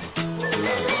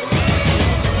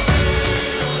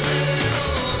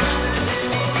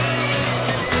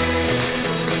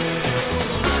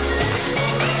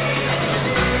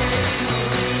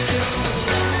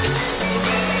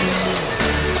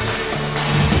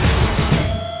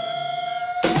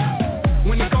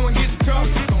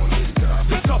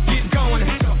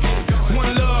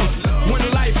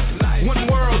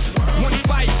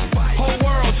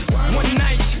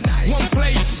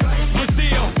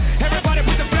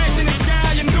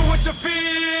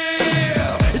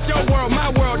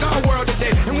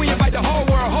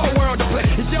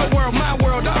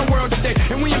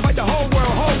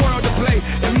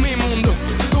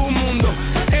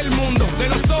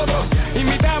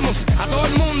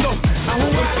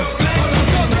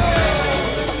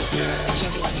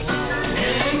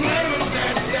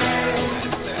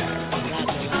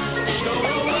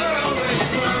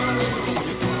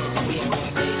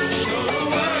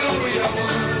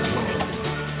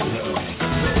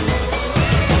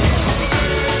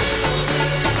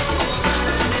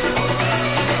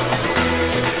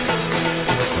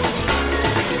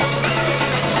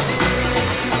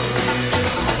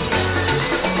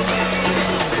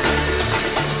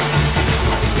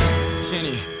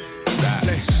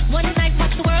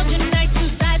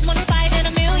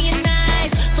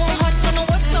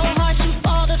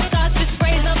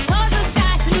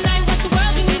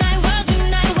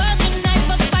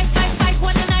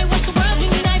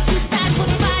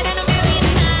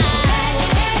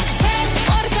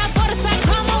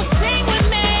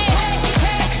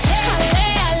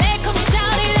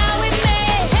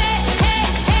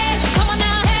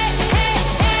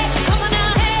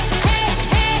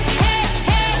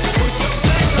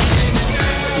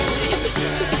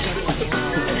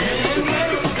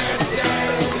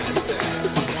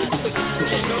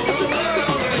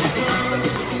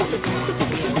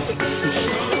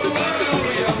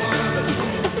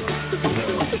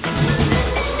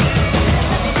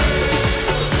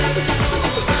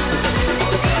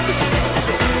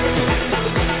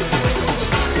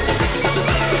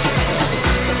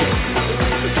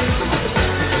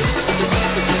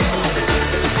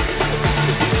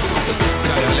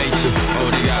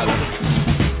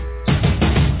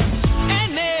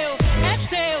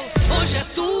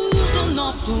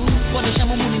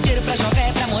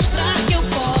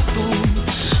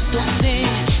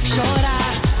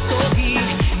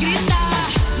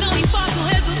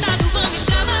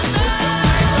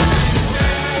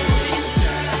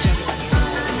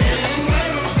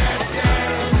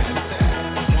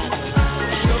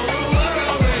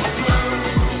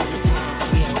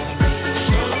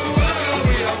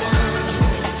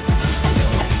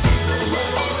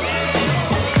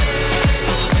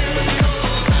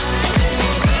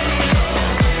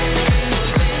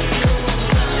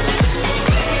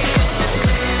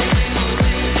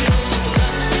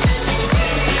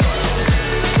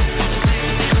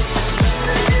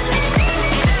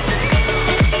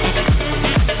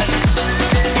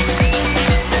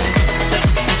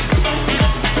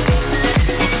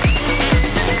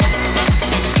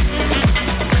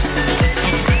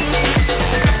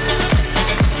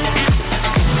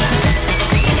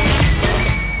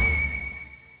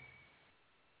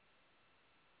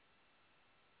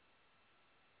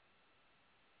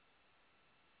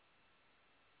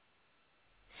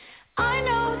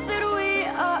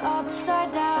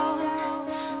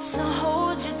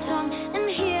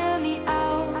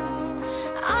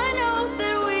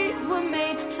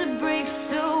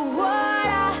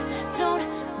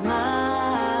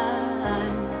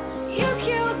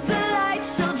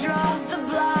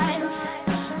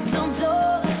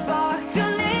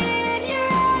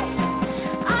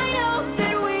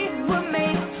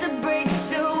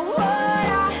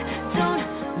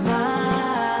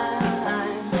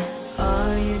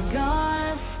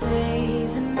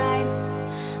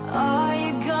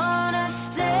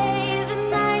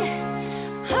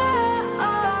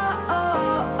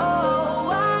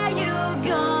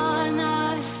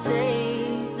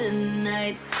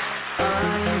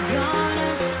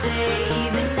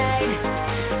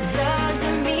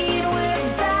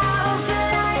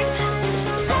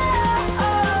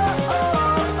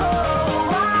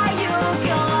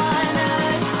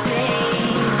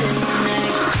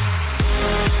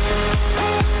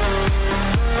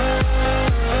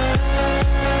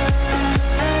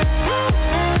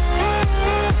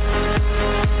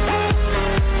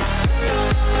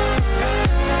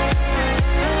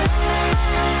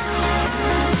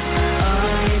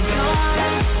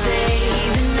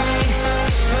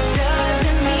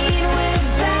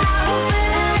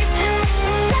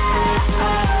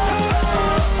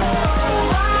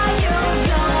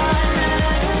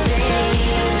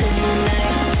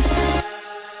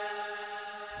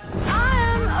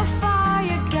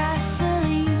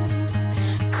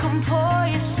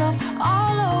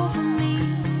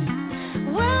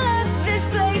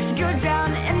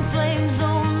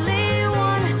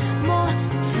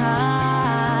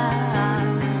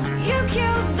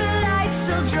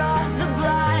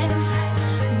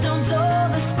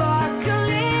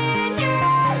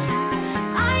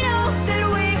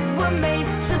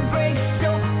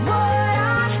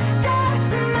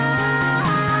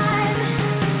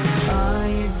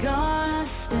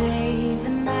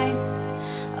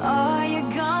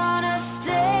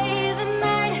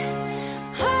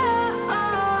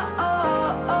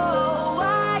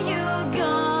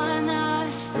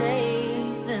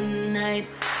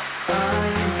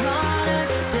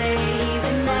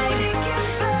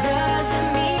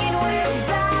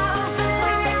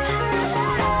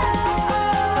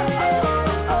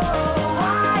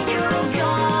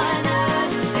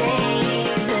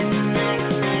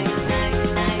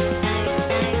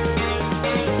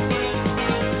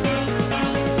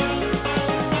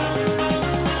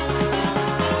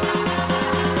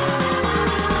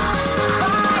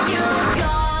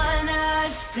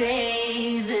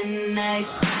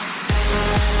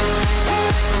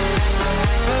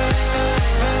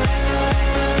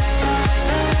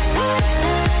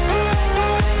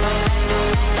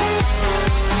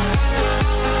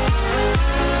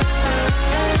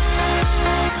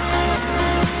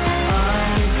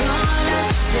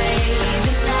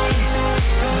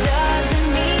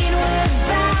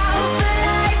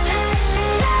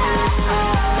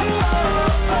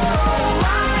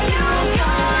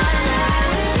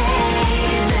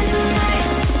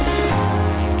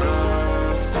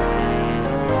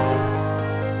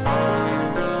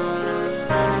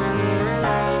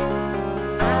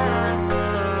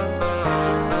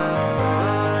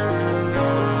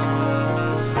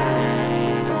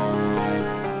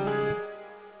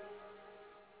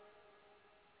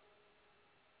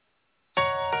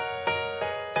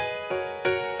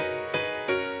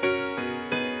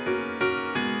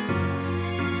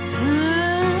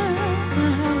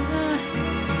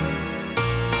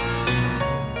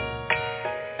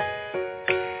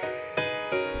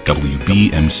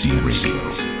 WBMC Radio.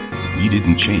 We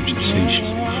didn't change the station.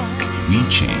 We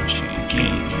changed the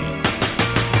game.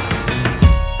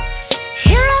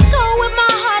 Here I go with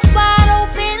my heart wide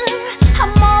open.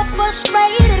 I'm all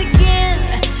frustrated again.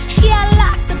 Yeah, I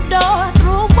locked the door,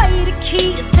 threw away the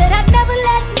key, said I'd never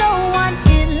let no one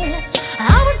in.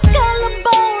 I was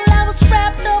gullible, I was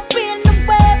wrapped up in the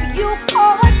web you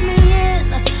caught me in.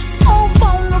 So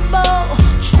vulnerable,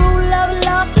 true love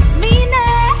lost its meaning.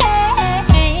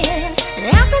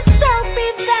 After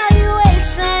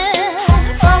self-evaluation,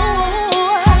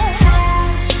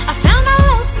 I found I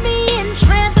lost me in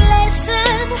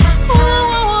translation.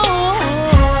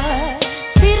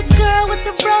 See the girl with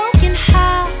the broken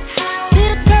heart, see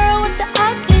the girl with the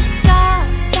ugly scar,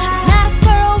 not a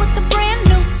girl with the brand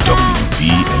new car.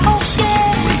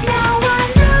 Now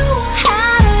I know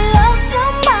how to love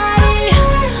somebody.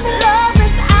 Love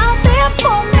is out there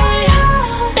for me.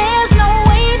 There's no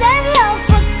way that love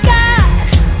forgot.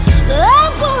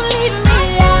 Love won't leave me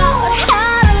out.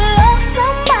 How to love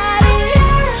somebody.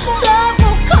 Love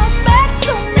will come back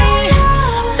to me.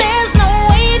 There's no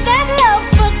way that love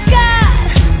forgot.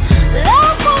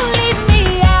 Love won't leave me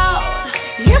out.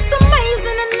 It's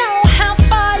amazing to know how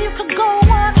far you could go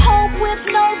on hope with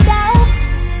no doubt.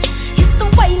 It's the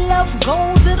way love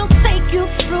goes, it'll take you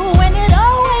through and it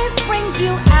always brings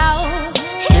you out.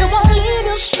 It won't leave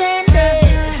you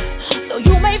stranded, though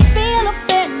you may feel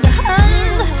offended.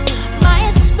 My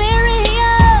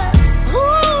experience,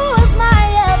 is my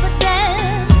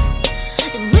evidence.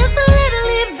 And with a little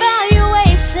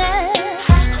evaluation, I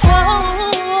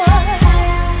found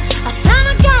I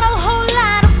got a whole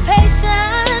lot of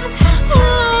patience.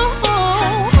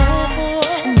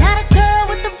 Not a girl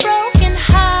with a broken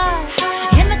heart,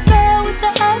 and a girl with the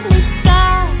ugly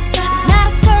scar, not a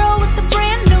girl with the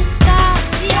brand new car.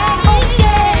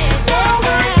 Now I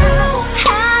know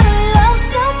how to love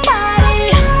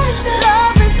somebody.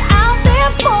 Love is out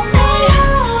there for me.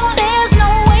 There's no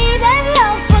way that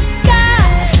love forgot.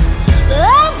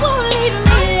 Love won't leave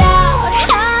me out.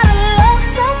 How to love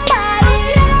somebody.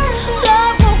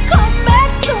 Love will come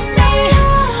back to me.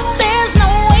 There's no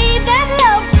way that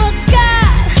love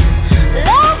forgot.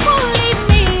 Love won't leave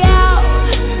me out.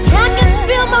 I can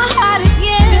feel my heart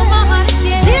again.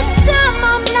 This time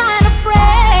I'm not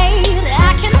afraid.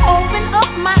 I can open up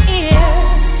my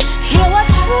ears, hear what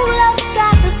true love's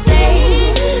got to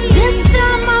say. This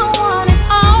time I want it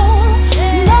all.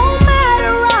 No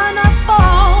matter run or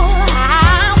fall,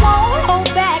 I won't hold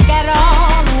back at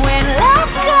all. When love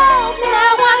goes,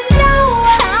 now I know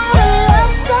how to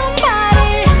love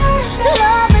somebody.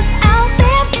 Love is out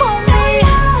there for me.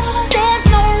 There's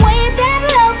no way that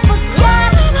love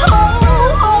forgot.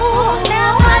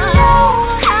 Now I know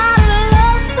how to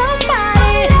love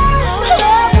somebody.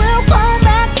 Love will come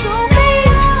back to me.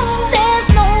 There's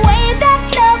no way that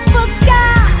love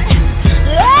forgot.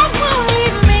 Love won't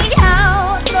leave me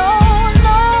out. No.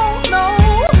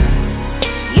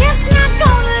 It's not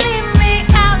gonna leave me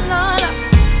out, Lord.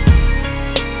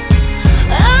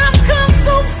 I've come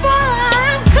so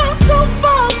far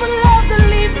for love to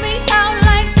leave me out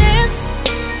like this.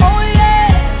 Oh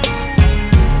yeah.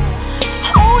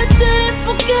 Oh, it didn't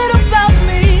forget about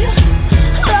me.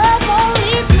 Love won't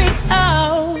leave me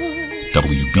out.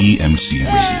 WBMC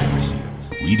Radio.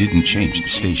 We didn't change the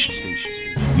station.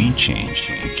 We changed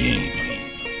the game.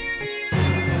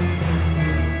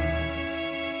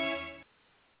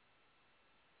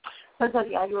 What's up,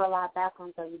 y'all? You're live back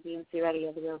on WBMC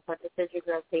Radio, the real report. This is your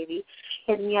girl, TayVi.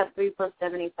 Hit me up,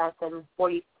 347-857-4487.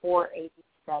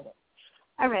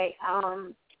 All right,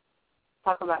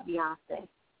 talk about Beyonce and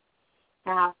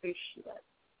how free she was.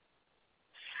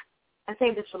 I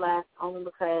saved this for last only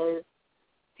because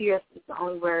fierce is the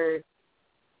only word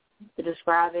to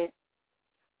describe it.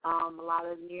 A lot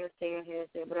of near-sayers,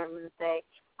 whatever I'm going to say,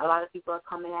 a lot of people are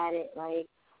coming at it like,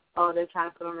 oh, they're trying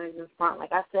to put them in the front.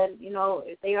 Like I said,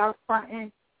 if they are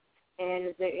fronting and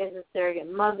if there is a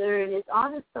surrogate mother and it's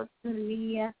all this stuff in the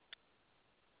media,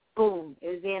 boom,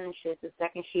 it vanishes the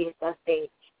second she hits that stage.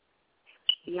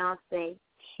 Beyonce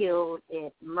killed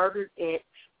it, murdered it,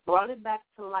 brought it back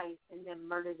to life, and then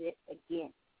murdered it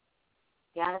again.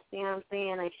 You understand what I'm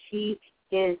saying? Like, she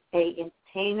is a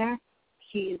entertainer.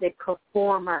 She is a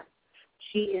performer.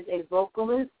 She is a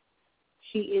vocalist.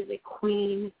 She is a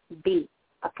queen bee.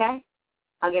 Okay?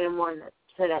 I'll get into more to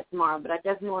that tomorrow, but I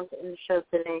definitely want to end the show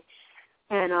today.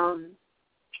 And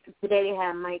today they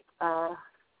had Mike, I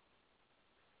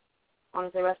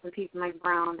want to say rest in peace, Mike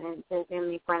Brown, and his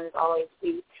family and friends always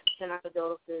speak. Send our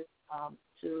condolences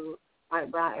to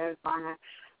Mike Brown, Eric Garner,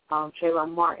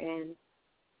 Trayvon Martin,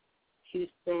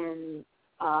 Houston,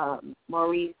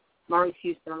 Maurice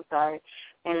Houston,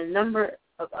 and a number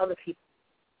of other people,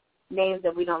 names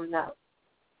that we don't know.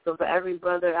 So for every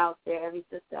brother out there, every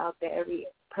sister out there, every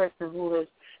person who has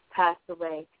passed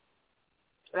away,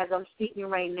 as I'm speaking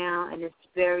right now, and it's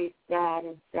very sad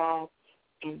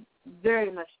and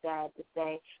very much sad to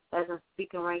say, but as I'm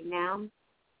speaking right now,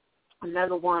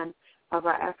 another one of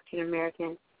our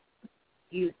African-American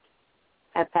youth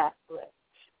had passed away.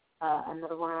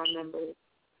 Another one of our members,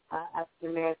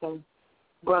 African-American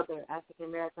brother,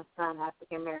 African-American son,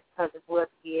 African-American cousin, whoever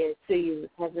he is to you,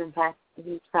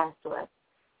 he's passed away.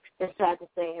 It's sad to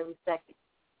say every second.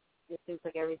 It seems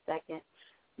like every second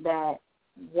that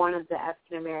one of the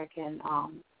African-American,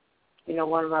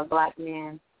 one of our black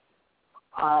men,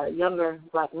 younger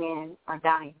black men are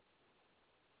dying.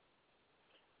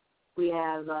 We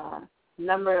have a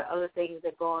number of other things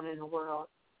that go on in the world.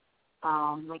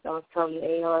 Like I was telling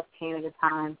you, ALS came at a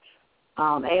time.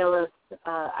 ALS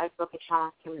Ice Bucket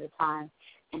Challenge came at a time,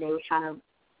 and they were trying to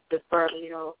defer,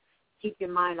 keep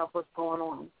your mind off what's going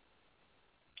on.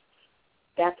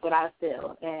 That's what I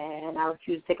feel, and I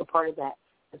refuse to take a part of that,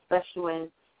 especially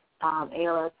when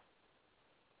ALS,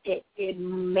 it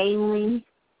mainly,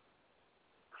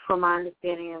 from my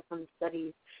understanding and from the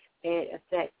studies, it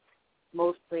affects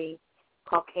mostly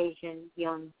Caucasian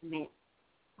young men.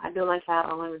 I do like how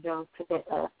Orlando Jones took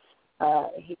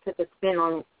he took a spin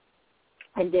on it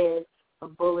and did a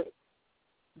bullet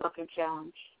bucket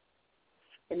challenge.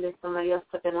 And then somebody else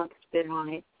took another spin on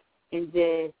it and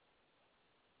did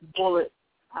bullet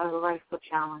out of the rifle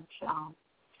challenge.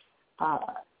 I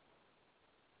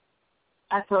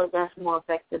feel like that's more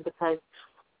effective because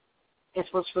it's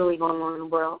what's really going on in the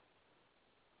world.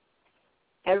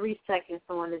 Every second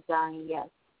someone is dying, yes,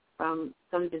 from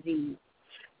some disease,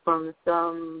 from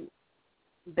some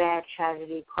bad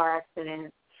tragedy, car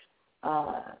accident,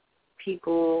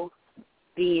 people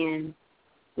being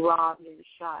robbed and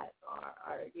shot,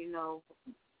 or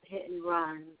hit and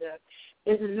runs.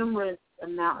 There's a numerous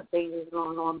amount of things that's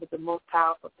going on, but one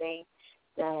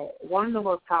of the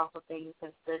most powerful things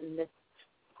that's said in this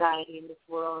society, in this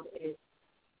world, is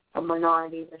a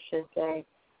minority, I should say,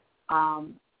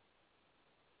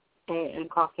 and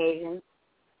Caucasians.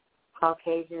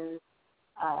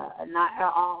 Not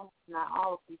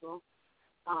all people,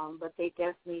 but they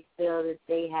definitely feel that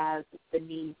they have the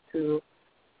need to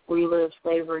relive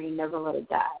slavery and never let it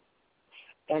die.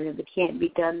 And if it can't be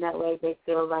done that way, they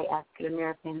feel like African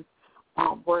Americans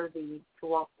aren't worthy to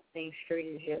walk the same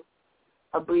street as you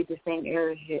or breathe the same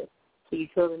air as you. So you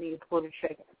feel the need to pull the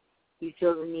trigger. You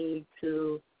feel the need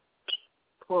to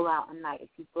pull out a knife.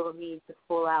 You feel the need to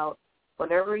pull out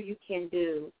whatever you can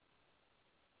do.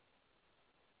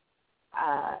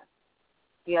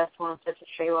 Yes, one such as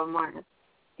Trayvon Martin.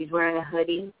 He's wearing a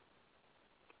hoodie.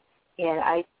 He had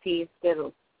iced tea and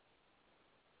Skittles.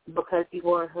 Because he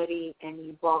wore a hoodie and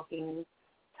he's walking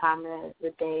time of the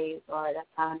day or that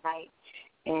time of night,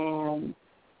 and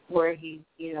where he,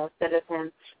 instead of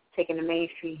him taking the main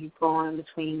street, he's going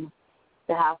between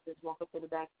the houses, walking through the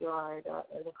backyard or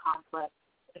the complex,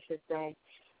 I should say.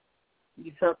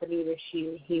 You felt the need that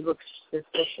he looks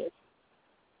suspicious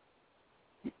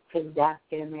because he's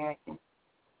African American.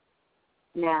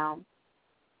 Now,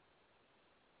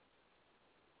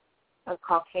 a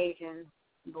Caucasian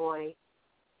boy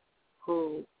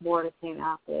who wore the same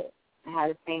outfit and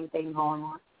had the same thing going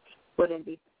on wouldn't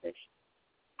be suspicious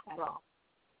at all.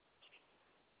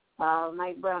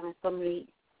 Mike Brown has so many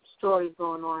stories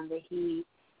going on that he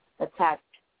attacked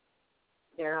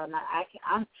Daryl.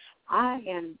 I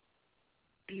am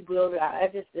bewildered.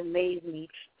 It just amazed me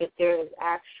that there is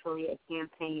actually a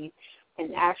campaign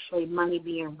and actually money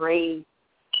being raised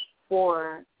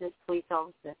for this police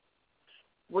officer.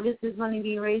 What is this money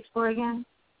being raised for again?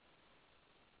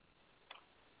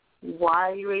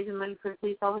 Why are you raising money for the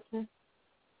police officer?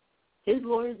 His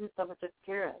lawyers and stuff are taken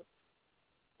care of.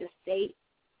 The state,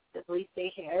 the police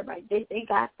station, everybody, they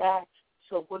got that.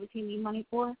 So what does he need money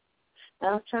for?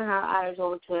 Now let's turn our eyes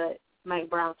over to Mike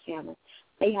Brown's family.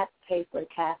 They had to pay for a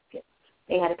casket.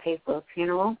 They had to pay for a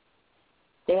funeral.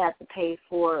 They had to pay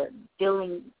for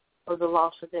dealing with the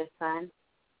loss of their son,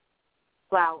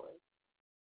 flowers,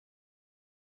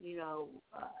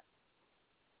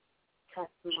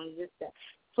 testimony, this, that.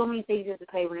 So many things you have to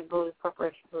pay when it goes to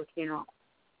preparation for a funeral.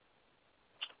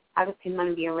 I could see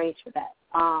money being raised for that.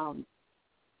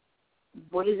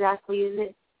 What exactly is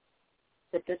it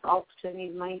that this officer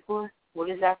needs money for? What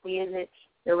exactly is it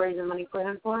they're raising money for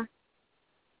him for?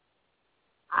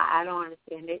 I don't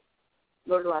understand it,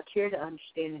 nor do I care to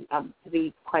understand it, to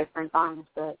be quite frank honest.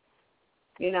 But,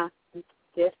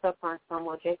 they're suffering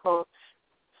somewhat. J. Cole,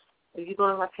 if you go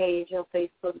on my page on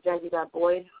Facebook,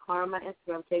 Jazzy.Boyd, or on my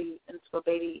Instagram,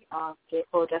 TayVi_baby, J.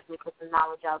 Cole definitely put some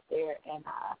knowledge out there, and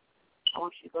I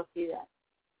want you to go see that.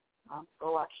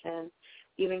 Go watch him.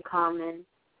 Even Common,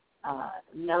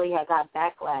 Nelly had got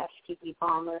backlash. Keke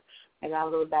Palmer had got a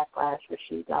little backlash where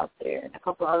she's out there, and a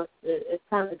couple others. It's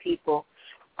tons of people.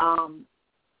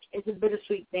 It's a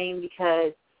bittersweet thing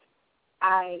because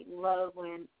I love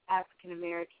when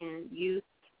African-American youth,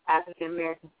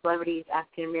 African-American celebrities,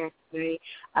 African-American community,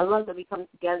 I love that we come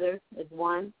together as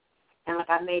one. And like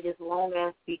I made this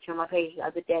long-ass speech on my page the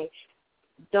other day,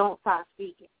 don't stop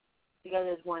speaking.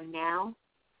 Together as one now.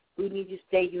 We need to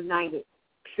stay united,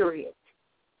 period.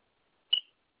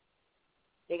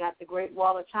 They got the Great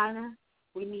Wall of China.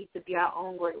 We need to be our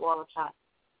own Great Wall of China.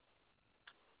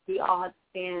 We all have to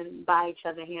stand by each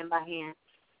other, hand by hand,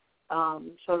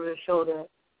 shoulder to shoulder,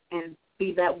 and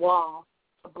be that wall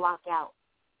to block out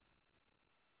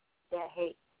that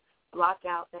hate, block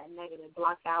out that negative,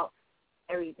 block out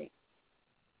everything.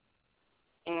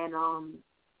 And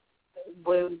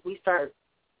when we start,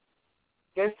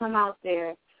 there's some out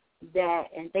there that,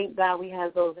 and thank God we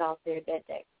have those out there that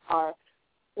are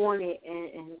on it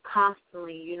and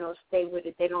constantly, stay with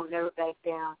it. They don't never back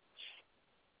down.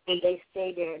 And they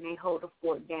stay there and they hold the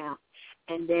fort down.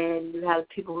 And then you have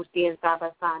people who stand side by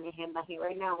side and hand by hand.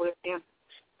 Right now we're standing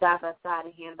side by side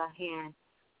and hand by hand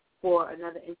for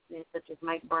another incident such as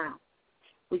Mike Brown.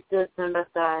 We stood side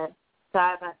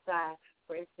by side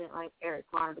for incident like Eric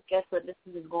Garner. But guess what? This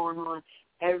has been going on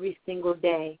every single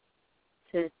day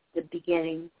since the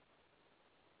beginning.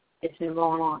 It's been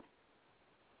going on.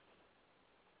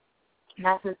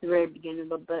 Not since the very beginning,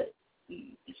 but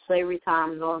slavery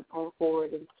times on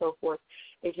forward and so forth.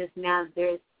 It's just now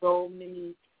there's so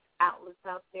many outlets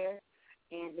out there.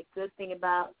 And the good thing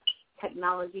about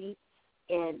technology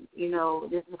and,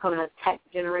 this is becoming a tech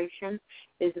generation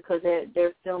is because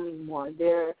they're filming more.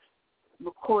 They're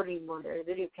recording more. They're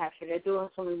video capture. They're doing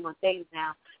so many more things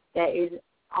now that is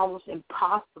almost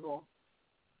impossible,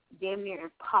 damn near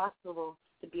impossible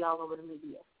to be all over the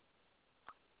media.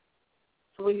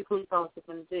 So what are you police officers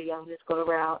going to do? Y'all just go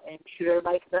around and shoot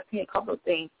everybody? Because I've seen a couple of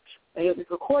things that it was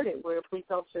recorded where police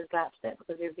officers got upset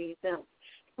because they're being filmed.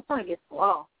 That's not against the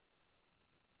law.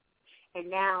 And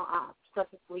now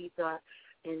Sussex Police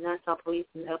and Nassau Police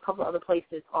and a couple other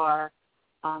places are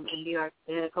in New York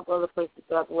and a couple other places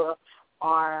throughout the world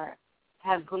are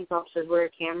having police officers wear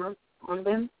cameras on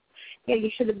them. Yeah, you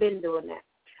should have been doing that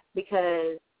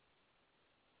because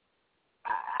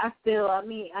I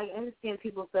understand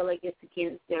people feel like it's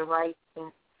against their rights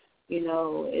and,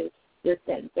 it's just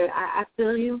that. I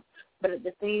feel you, but at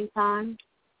the same time,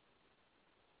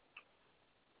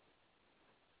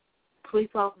 police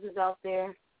officers out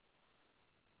there,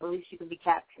 at least you can be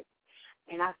captured.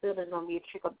 And I feel there's going to be a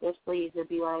trick up their sleeves to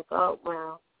be like, oh,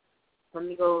 well, let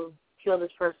me go kill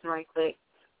this person right quick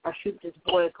or shoot this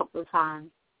boy a couple of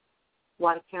times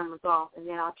while the camera's off, and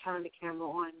then I'll turn the camera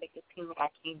on and make it seem like I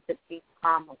came to see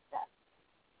crime with that.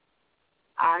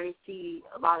 I already see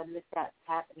a lot of mishaps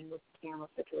happening with the camera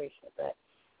situation, but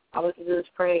all we can do is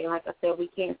pray. And like I said, we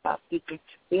can't stop speaking.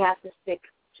 We have to stick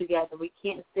together. We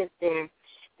can't sit there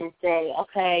and say,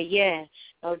 okay, yeah,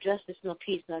 no justice, no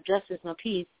peace, no justice, no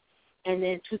peace. And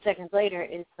then 2 seconds later,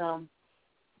 it's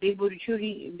Big Booty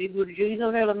Judy's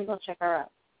over there. Let me go check her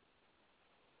out.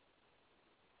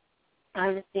 I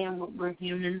understand we're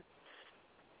human.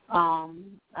 I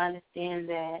understand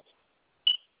that,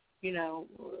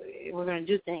 we're going to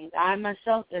do things. I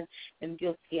myself am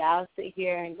guilty. I'll sit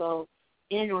here and go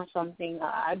in on something.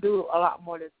 I do a lot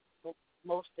more than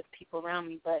most of the people around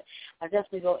me, but I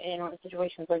definitely go in on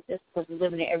situations like this because we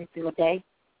live in it every single day.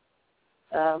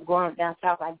 growing up down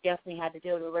south, I definitely had to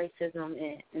deal with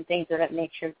racism and things of that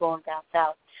nature growing down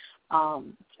south,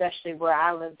 especially where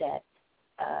I lived at.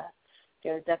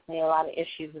 There was definitely a lot of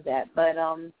issues with that. But,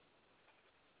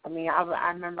 I mean,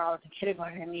 I remember I was in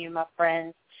kindergarten, and me and my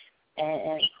friends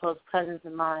and close cousins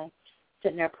of mine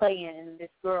sitting there playing, and this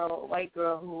girl, a white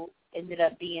girl who ended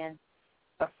up being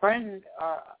a friend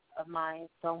of mine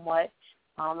somewhat.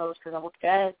 I don't know if it's because I looked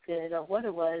as good or what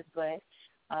it was, but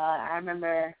I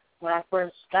remember when I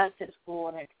first got to the school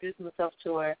and I introduced myself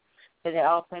to her, because they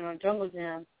all playing on Jungle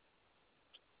Gym,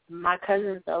 my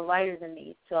cousins are lighter than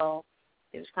me, so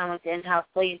it was kind of like the in-house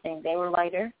play thing. They were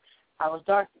lighter. I was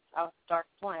dark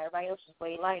one. Everybody else was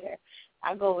way lighter.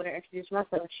 I go over there and introduce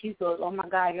myself, and she goes, "Oh, my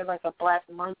God, you're like a black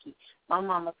monkey. My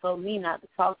mama told me not to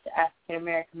talk to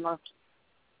African-American monkeys."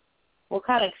 What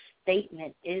kind of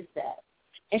statement is that?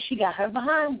 And she got her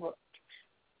behind whooped.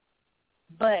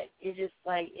 But it's just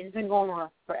like, it's been going on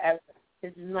forever.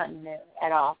 This is nothing new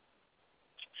at all.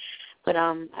 But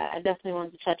I definitely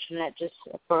wanted to touch on that just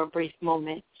for a brief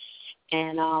moment.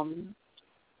 And I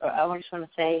just want to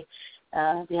say,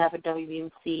 on behalf of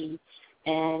WBMC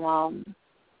and,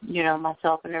 you know,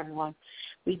 myself and everyone,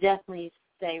 we definitely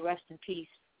say rest in peace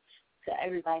to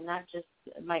everybody, not just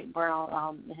Mike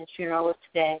Brown. His funeral was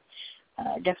today.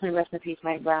 Definitely rest in peace,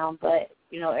 Mike Brown, but,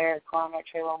 you know, Eric Garner,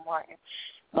 Trayvon Martin.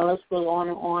 Well, let's go on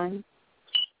and on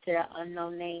to the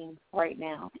unknown name right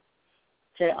now,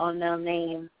 to the unknown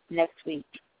name next week.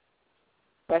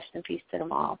 Rest in peace to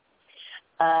them all.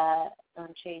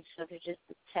 Unchanged, so they're just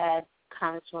a tad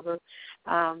kind of sort of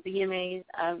VMAs.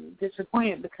 I'm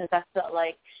disappointed because I felt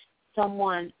like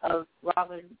someone of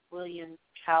Robin Williams'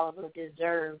 caliber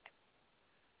deserved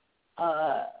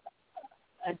a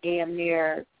damn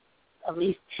near at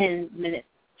least 10-minute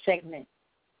segment.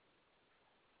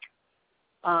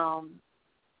 And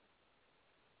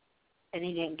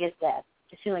he didn't get that.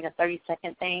 It seemed like a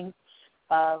 30-second thing,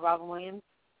 Robin Williams,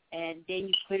 and then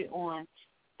you put it on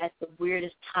at the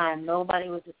weirdest time. Nobody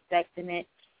was expecting it.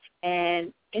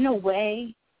 And in a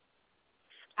way,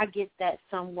 I get that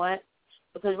somewhat,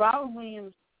 because Robin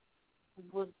Williams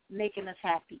was making us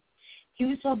happy. He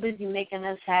was so busy making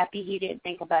us happy, he didn't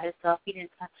think about himself. He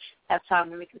didn't have time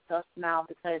to make himself smile,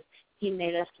 because he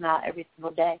made us smile every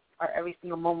single day or every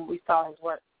single moment we saw his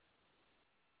work.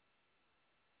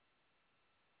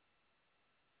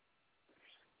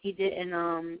 He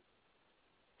didn't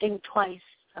think twice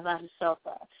about himself,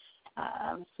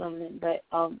 I'm assuming, but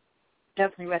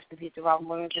definitely rest in peace to Robin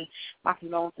Williams, and my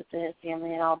condolences to his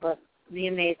family and all, but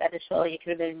VMAs, I just felt like it could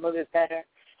have been a little bit better,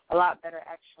 a lot better,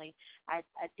 actually. I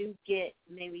do get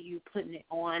maybe you putting it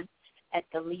on at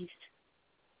the least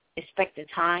expected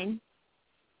time,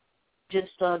 just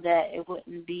so that it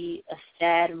wouldn't be a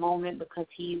sad moment, because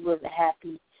he was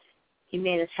happy. He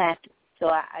made us happy. So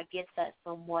I get that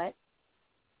somewhat.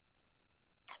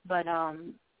 But,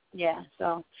 yeah,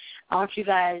 so I want you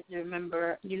guys to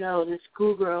remember, you know, the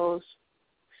schoolgirls,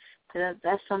 because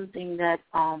that's something that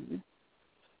a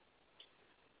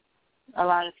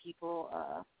lot of people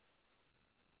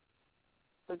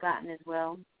forgotten as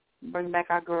well. Bring back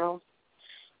our girls.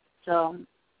 So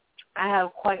I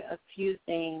have quite a few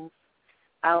things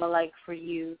I would like for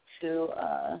you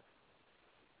to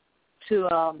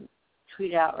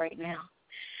tweet out right now.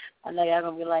 I know y'all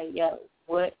gonna be like, "Yeah,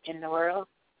 what in the world?"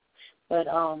 But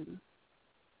I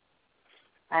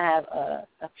have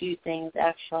a few things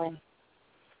actually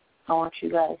I want you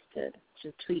guys to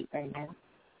tweet right now.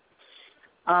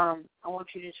 I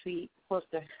want you to tweet, post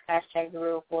the hashtag The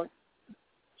Real Report.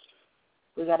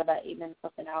 We got about 8 minutes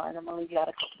left an hour, and I'm going to leave you out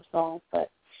a couple of songs. But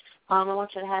I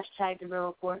want you to hashtag The Real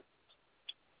Report.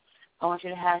 I want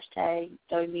you to hashtag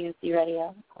WBMC Radio,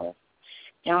 of course.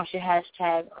 And I want you to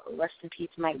hashtag Rest in Peace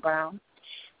Mike Brown.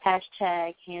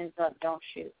 Hashtag Hands Up, Don't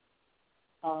Shoot.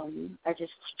 I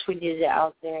just tweeted it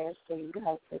out there so you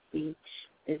guys can see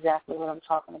exactly what I'm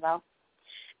talking about.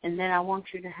 And then I want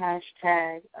you to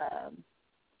hashtag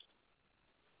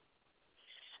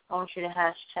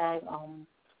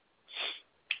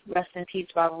Rest in Peace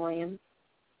Robin Williams.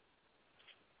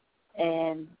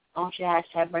 And I want you to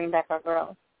hashtag Bring Back Our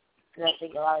Girls, because I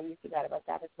think a lot of you forgot about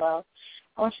that as well.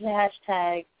 I want you to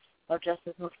hashtag No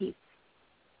Justice, No Peace.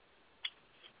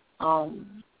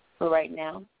 For right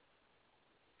now.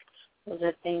 Those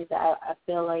are things that I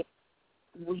feel like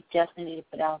we definitely need to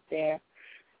put out there.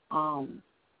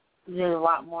 There's a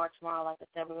lot more tomorrow. Like I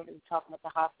said, we're going to be talking about the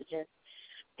hostages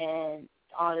and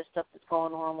all this stuff that's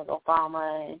going on with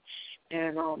Obama and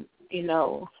you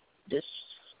know, this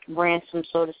ransom,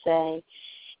 so to say,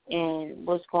 and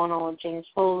what's going on with James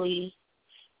Foley,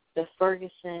 the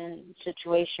Ferguson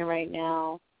situation right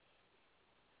now,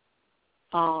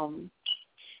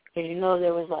 Because you know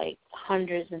there was like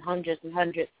hundreds and hundreds and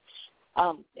hundreds.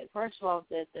 First of all,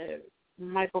 the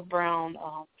Michael Brown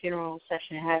funeral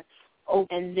session had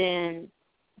open, and then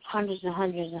hundreds and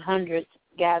hundreds and hundreds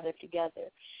gathered together,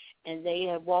 and they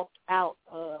had walked out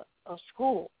of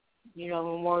school,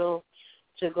 memorial,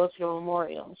 to go to the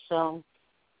memorial. So,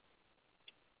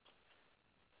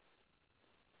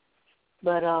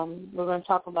 but we're going to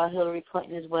talk about Hillary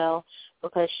Clinton as well,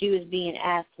 because she was being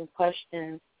asked some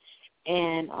questions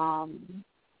and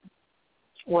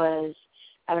was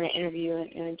having an interview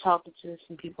and talking to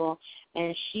some people,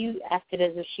 and she acted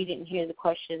as if she didn't hear the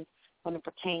questions when it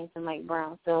pertains to Mike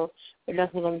Brown. So we're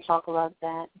definitely going to talk about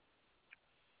that.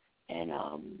 And,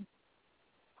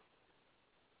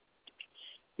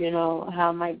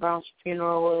 how Mike Brown's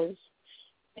funeral was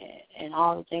and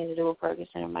all the things to do with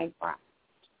Ferguson and Mike Brown.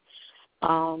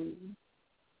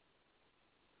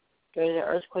 There's an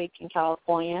earthquake in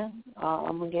California.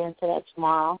 I'm going to get into that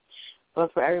tomorrow.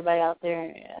 But for everybody out there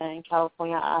in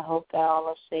California, I hope that all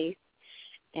are safe.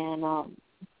 And,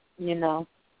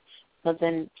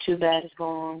 nothing too bad is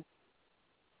going on.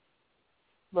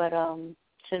 But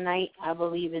tonight, I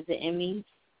believe, is the Emmys.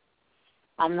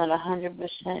 I'm not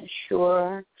 100%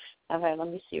 sure. In fact, let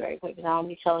me see right quick, because I'll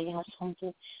be telling you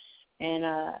something. And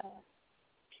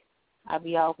I'll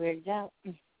be all weirded out.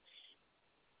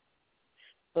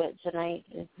 But tonight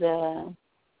is the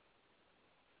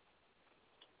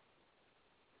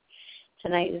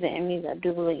Emmys, I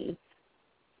do believe.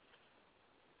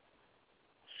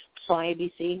 So on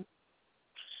ABC.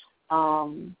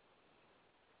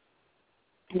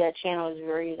 That channel is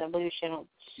I believe channel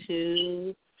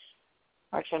 2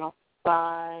 or channel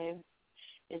 5.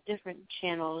 It's different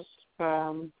channels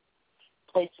from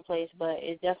place to place, but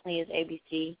it definitely is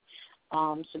ABC.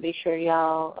 So be sure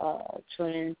y'all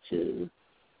tune into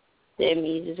the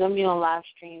Emmys. It's going to be on live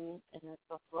stream, and it's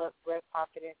red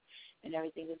carpet and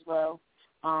everything as well.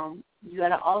 You got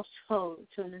to also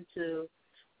tune into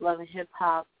Love and Hip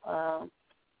Hop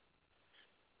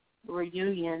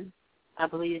reunion. I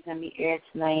believe it's going to be aired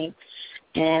tonight.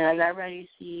 And I got ready to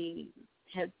see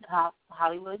Hip Hop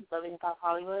Hollywood, Love and Hip Hop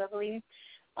Hollywood, I believe.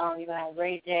 You're going to have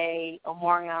Ray J,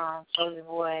 Omarion, Soulja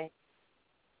Boy.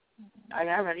 Are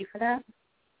y'all ready for that?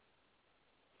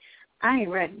 I ain't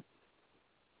ready.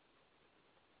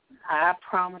 I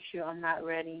promise you I'm not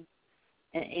ready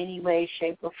in any way,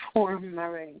 shape, or form. I'm not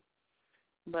ready.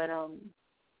 But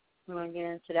we're going to get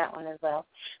into that one as well.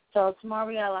 So tomorrow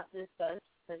we got a lot to discuss.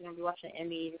 So you're going to be watching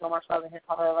Emmy. You're going to watch Love and Hip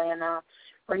Hop Atlanta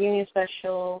reunion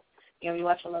special. You're going to be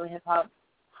watching Love and Hip Hop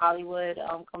Hollywood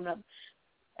coming up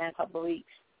in a couple of weeks.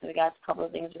 So we got a couple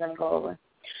of things we're going to go over.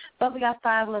 But we got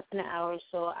 5 less than an hour,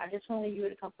 so I just want to leave you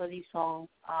with a couple of these songs.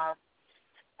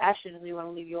 Actually, we want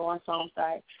to leave you with one song,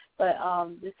 sorry. But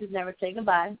this is Never Say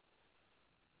Goodbye.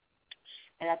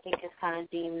 And I think it's kind of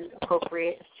deemed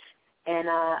appropriate. And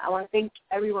I want to thank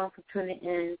everyone for tuning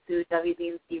in to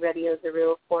WBMC Radio's The Real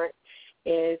Report.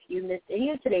 If you missed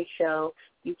any of today's show,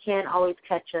 you can always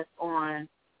catch us on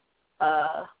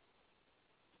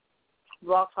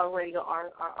Blog Talk Radio,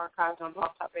 our archives on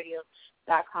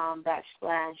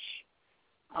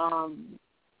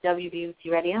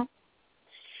blogtalkradio.com/WBMC Radio.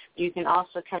 You can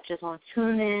also catch us on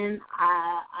TuneIn,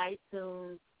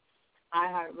 iTunes,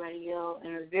 iHeartRadio,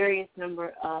 and a various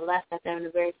number, Last.fm, and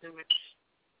a various number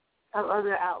of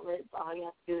other outlets. All you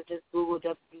have to do is just Google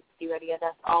WBMC Radio.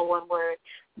 That's all one word,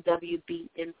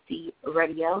 WBMC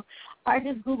Radio. Or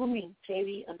just Google me,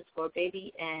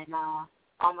 TayVi_baby, and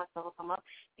all my stuff will come up.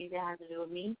 Anything that has to do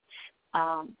with me.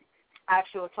 I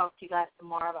actually will talk to you guys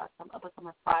tomorrow about some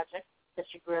upcoming projects that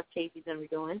your girl TayVi's going to be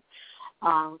doing.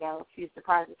 We got a few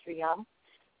surprises for y'all.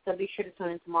 So be sure to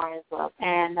tune in tomorrow as well.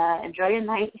 And enjoy your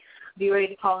night. Be ready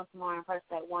to call in tomorrow and press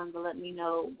that 1 to let me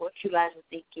know what you guys are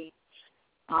thinking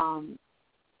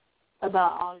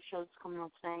about all the shows coming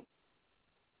on tonight.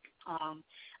 I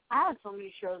have so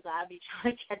many shows that I'll be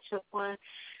trying to catch up on.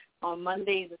 On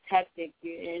Mondays, it's hectic.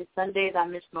 And Sundays, I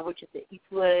miss my Witches at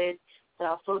Eastwood. So I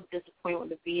was so disappointed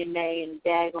with the VMA and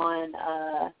daggone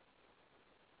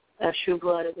True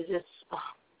Blood. It was just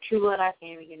True Blood. I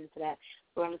can't even get into that.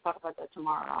 We're going to talk about that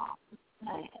tomorrow.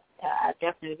 I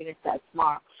definitely will get into that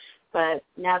tomorrow. But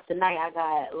now tonight, I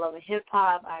got Love and Hip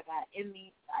Hop. I got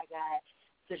Emmy. I got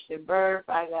Sister Birth.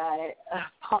 I got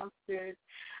Monsters.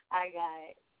 I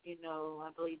got, I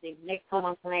believe Dave Nick's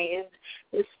on tonight.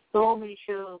 There's so many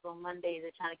shows on Mondays that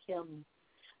are trying to kill me.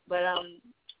 But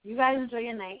you guys enjoy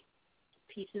your night.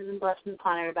 Pieces and blessings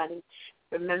upon everybody.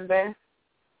 Remember,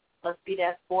 let's be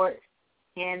that sport,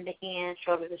 hand to hand,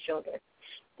 shoulder to shoulder.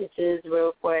 This is the Real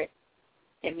Report.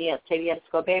 Hit me up,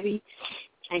 TayVi_baby.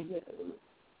 And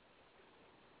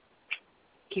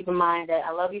keep in mind that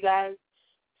I love you guys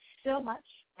so much,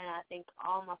 and I think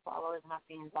all my followers, my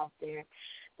fans out there,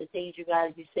 the things you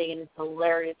guys be saying is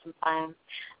hilarious sometimes.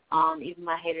 Even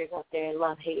my haters out there,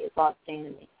 love, hate is all the same to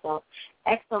me. So,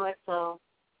 XOXO,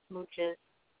 smooches,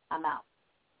 I'm out.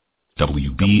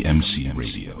 WBMC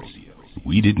Radio.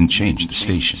 We didn't change the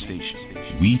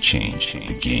station. We changed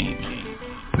the game.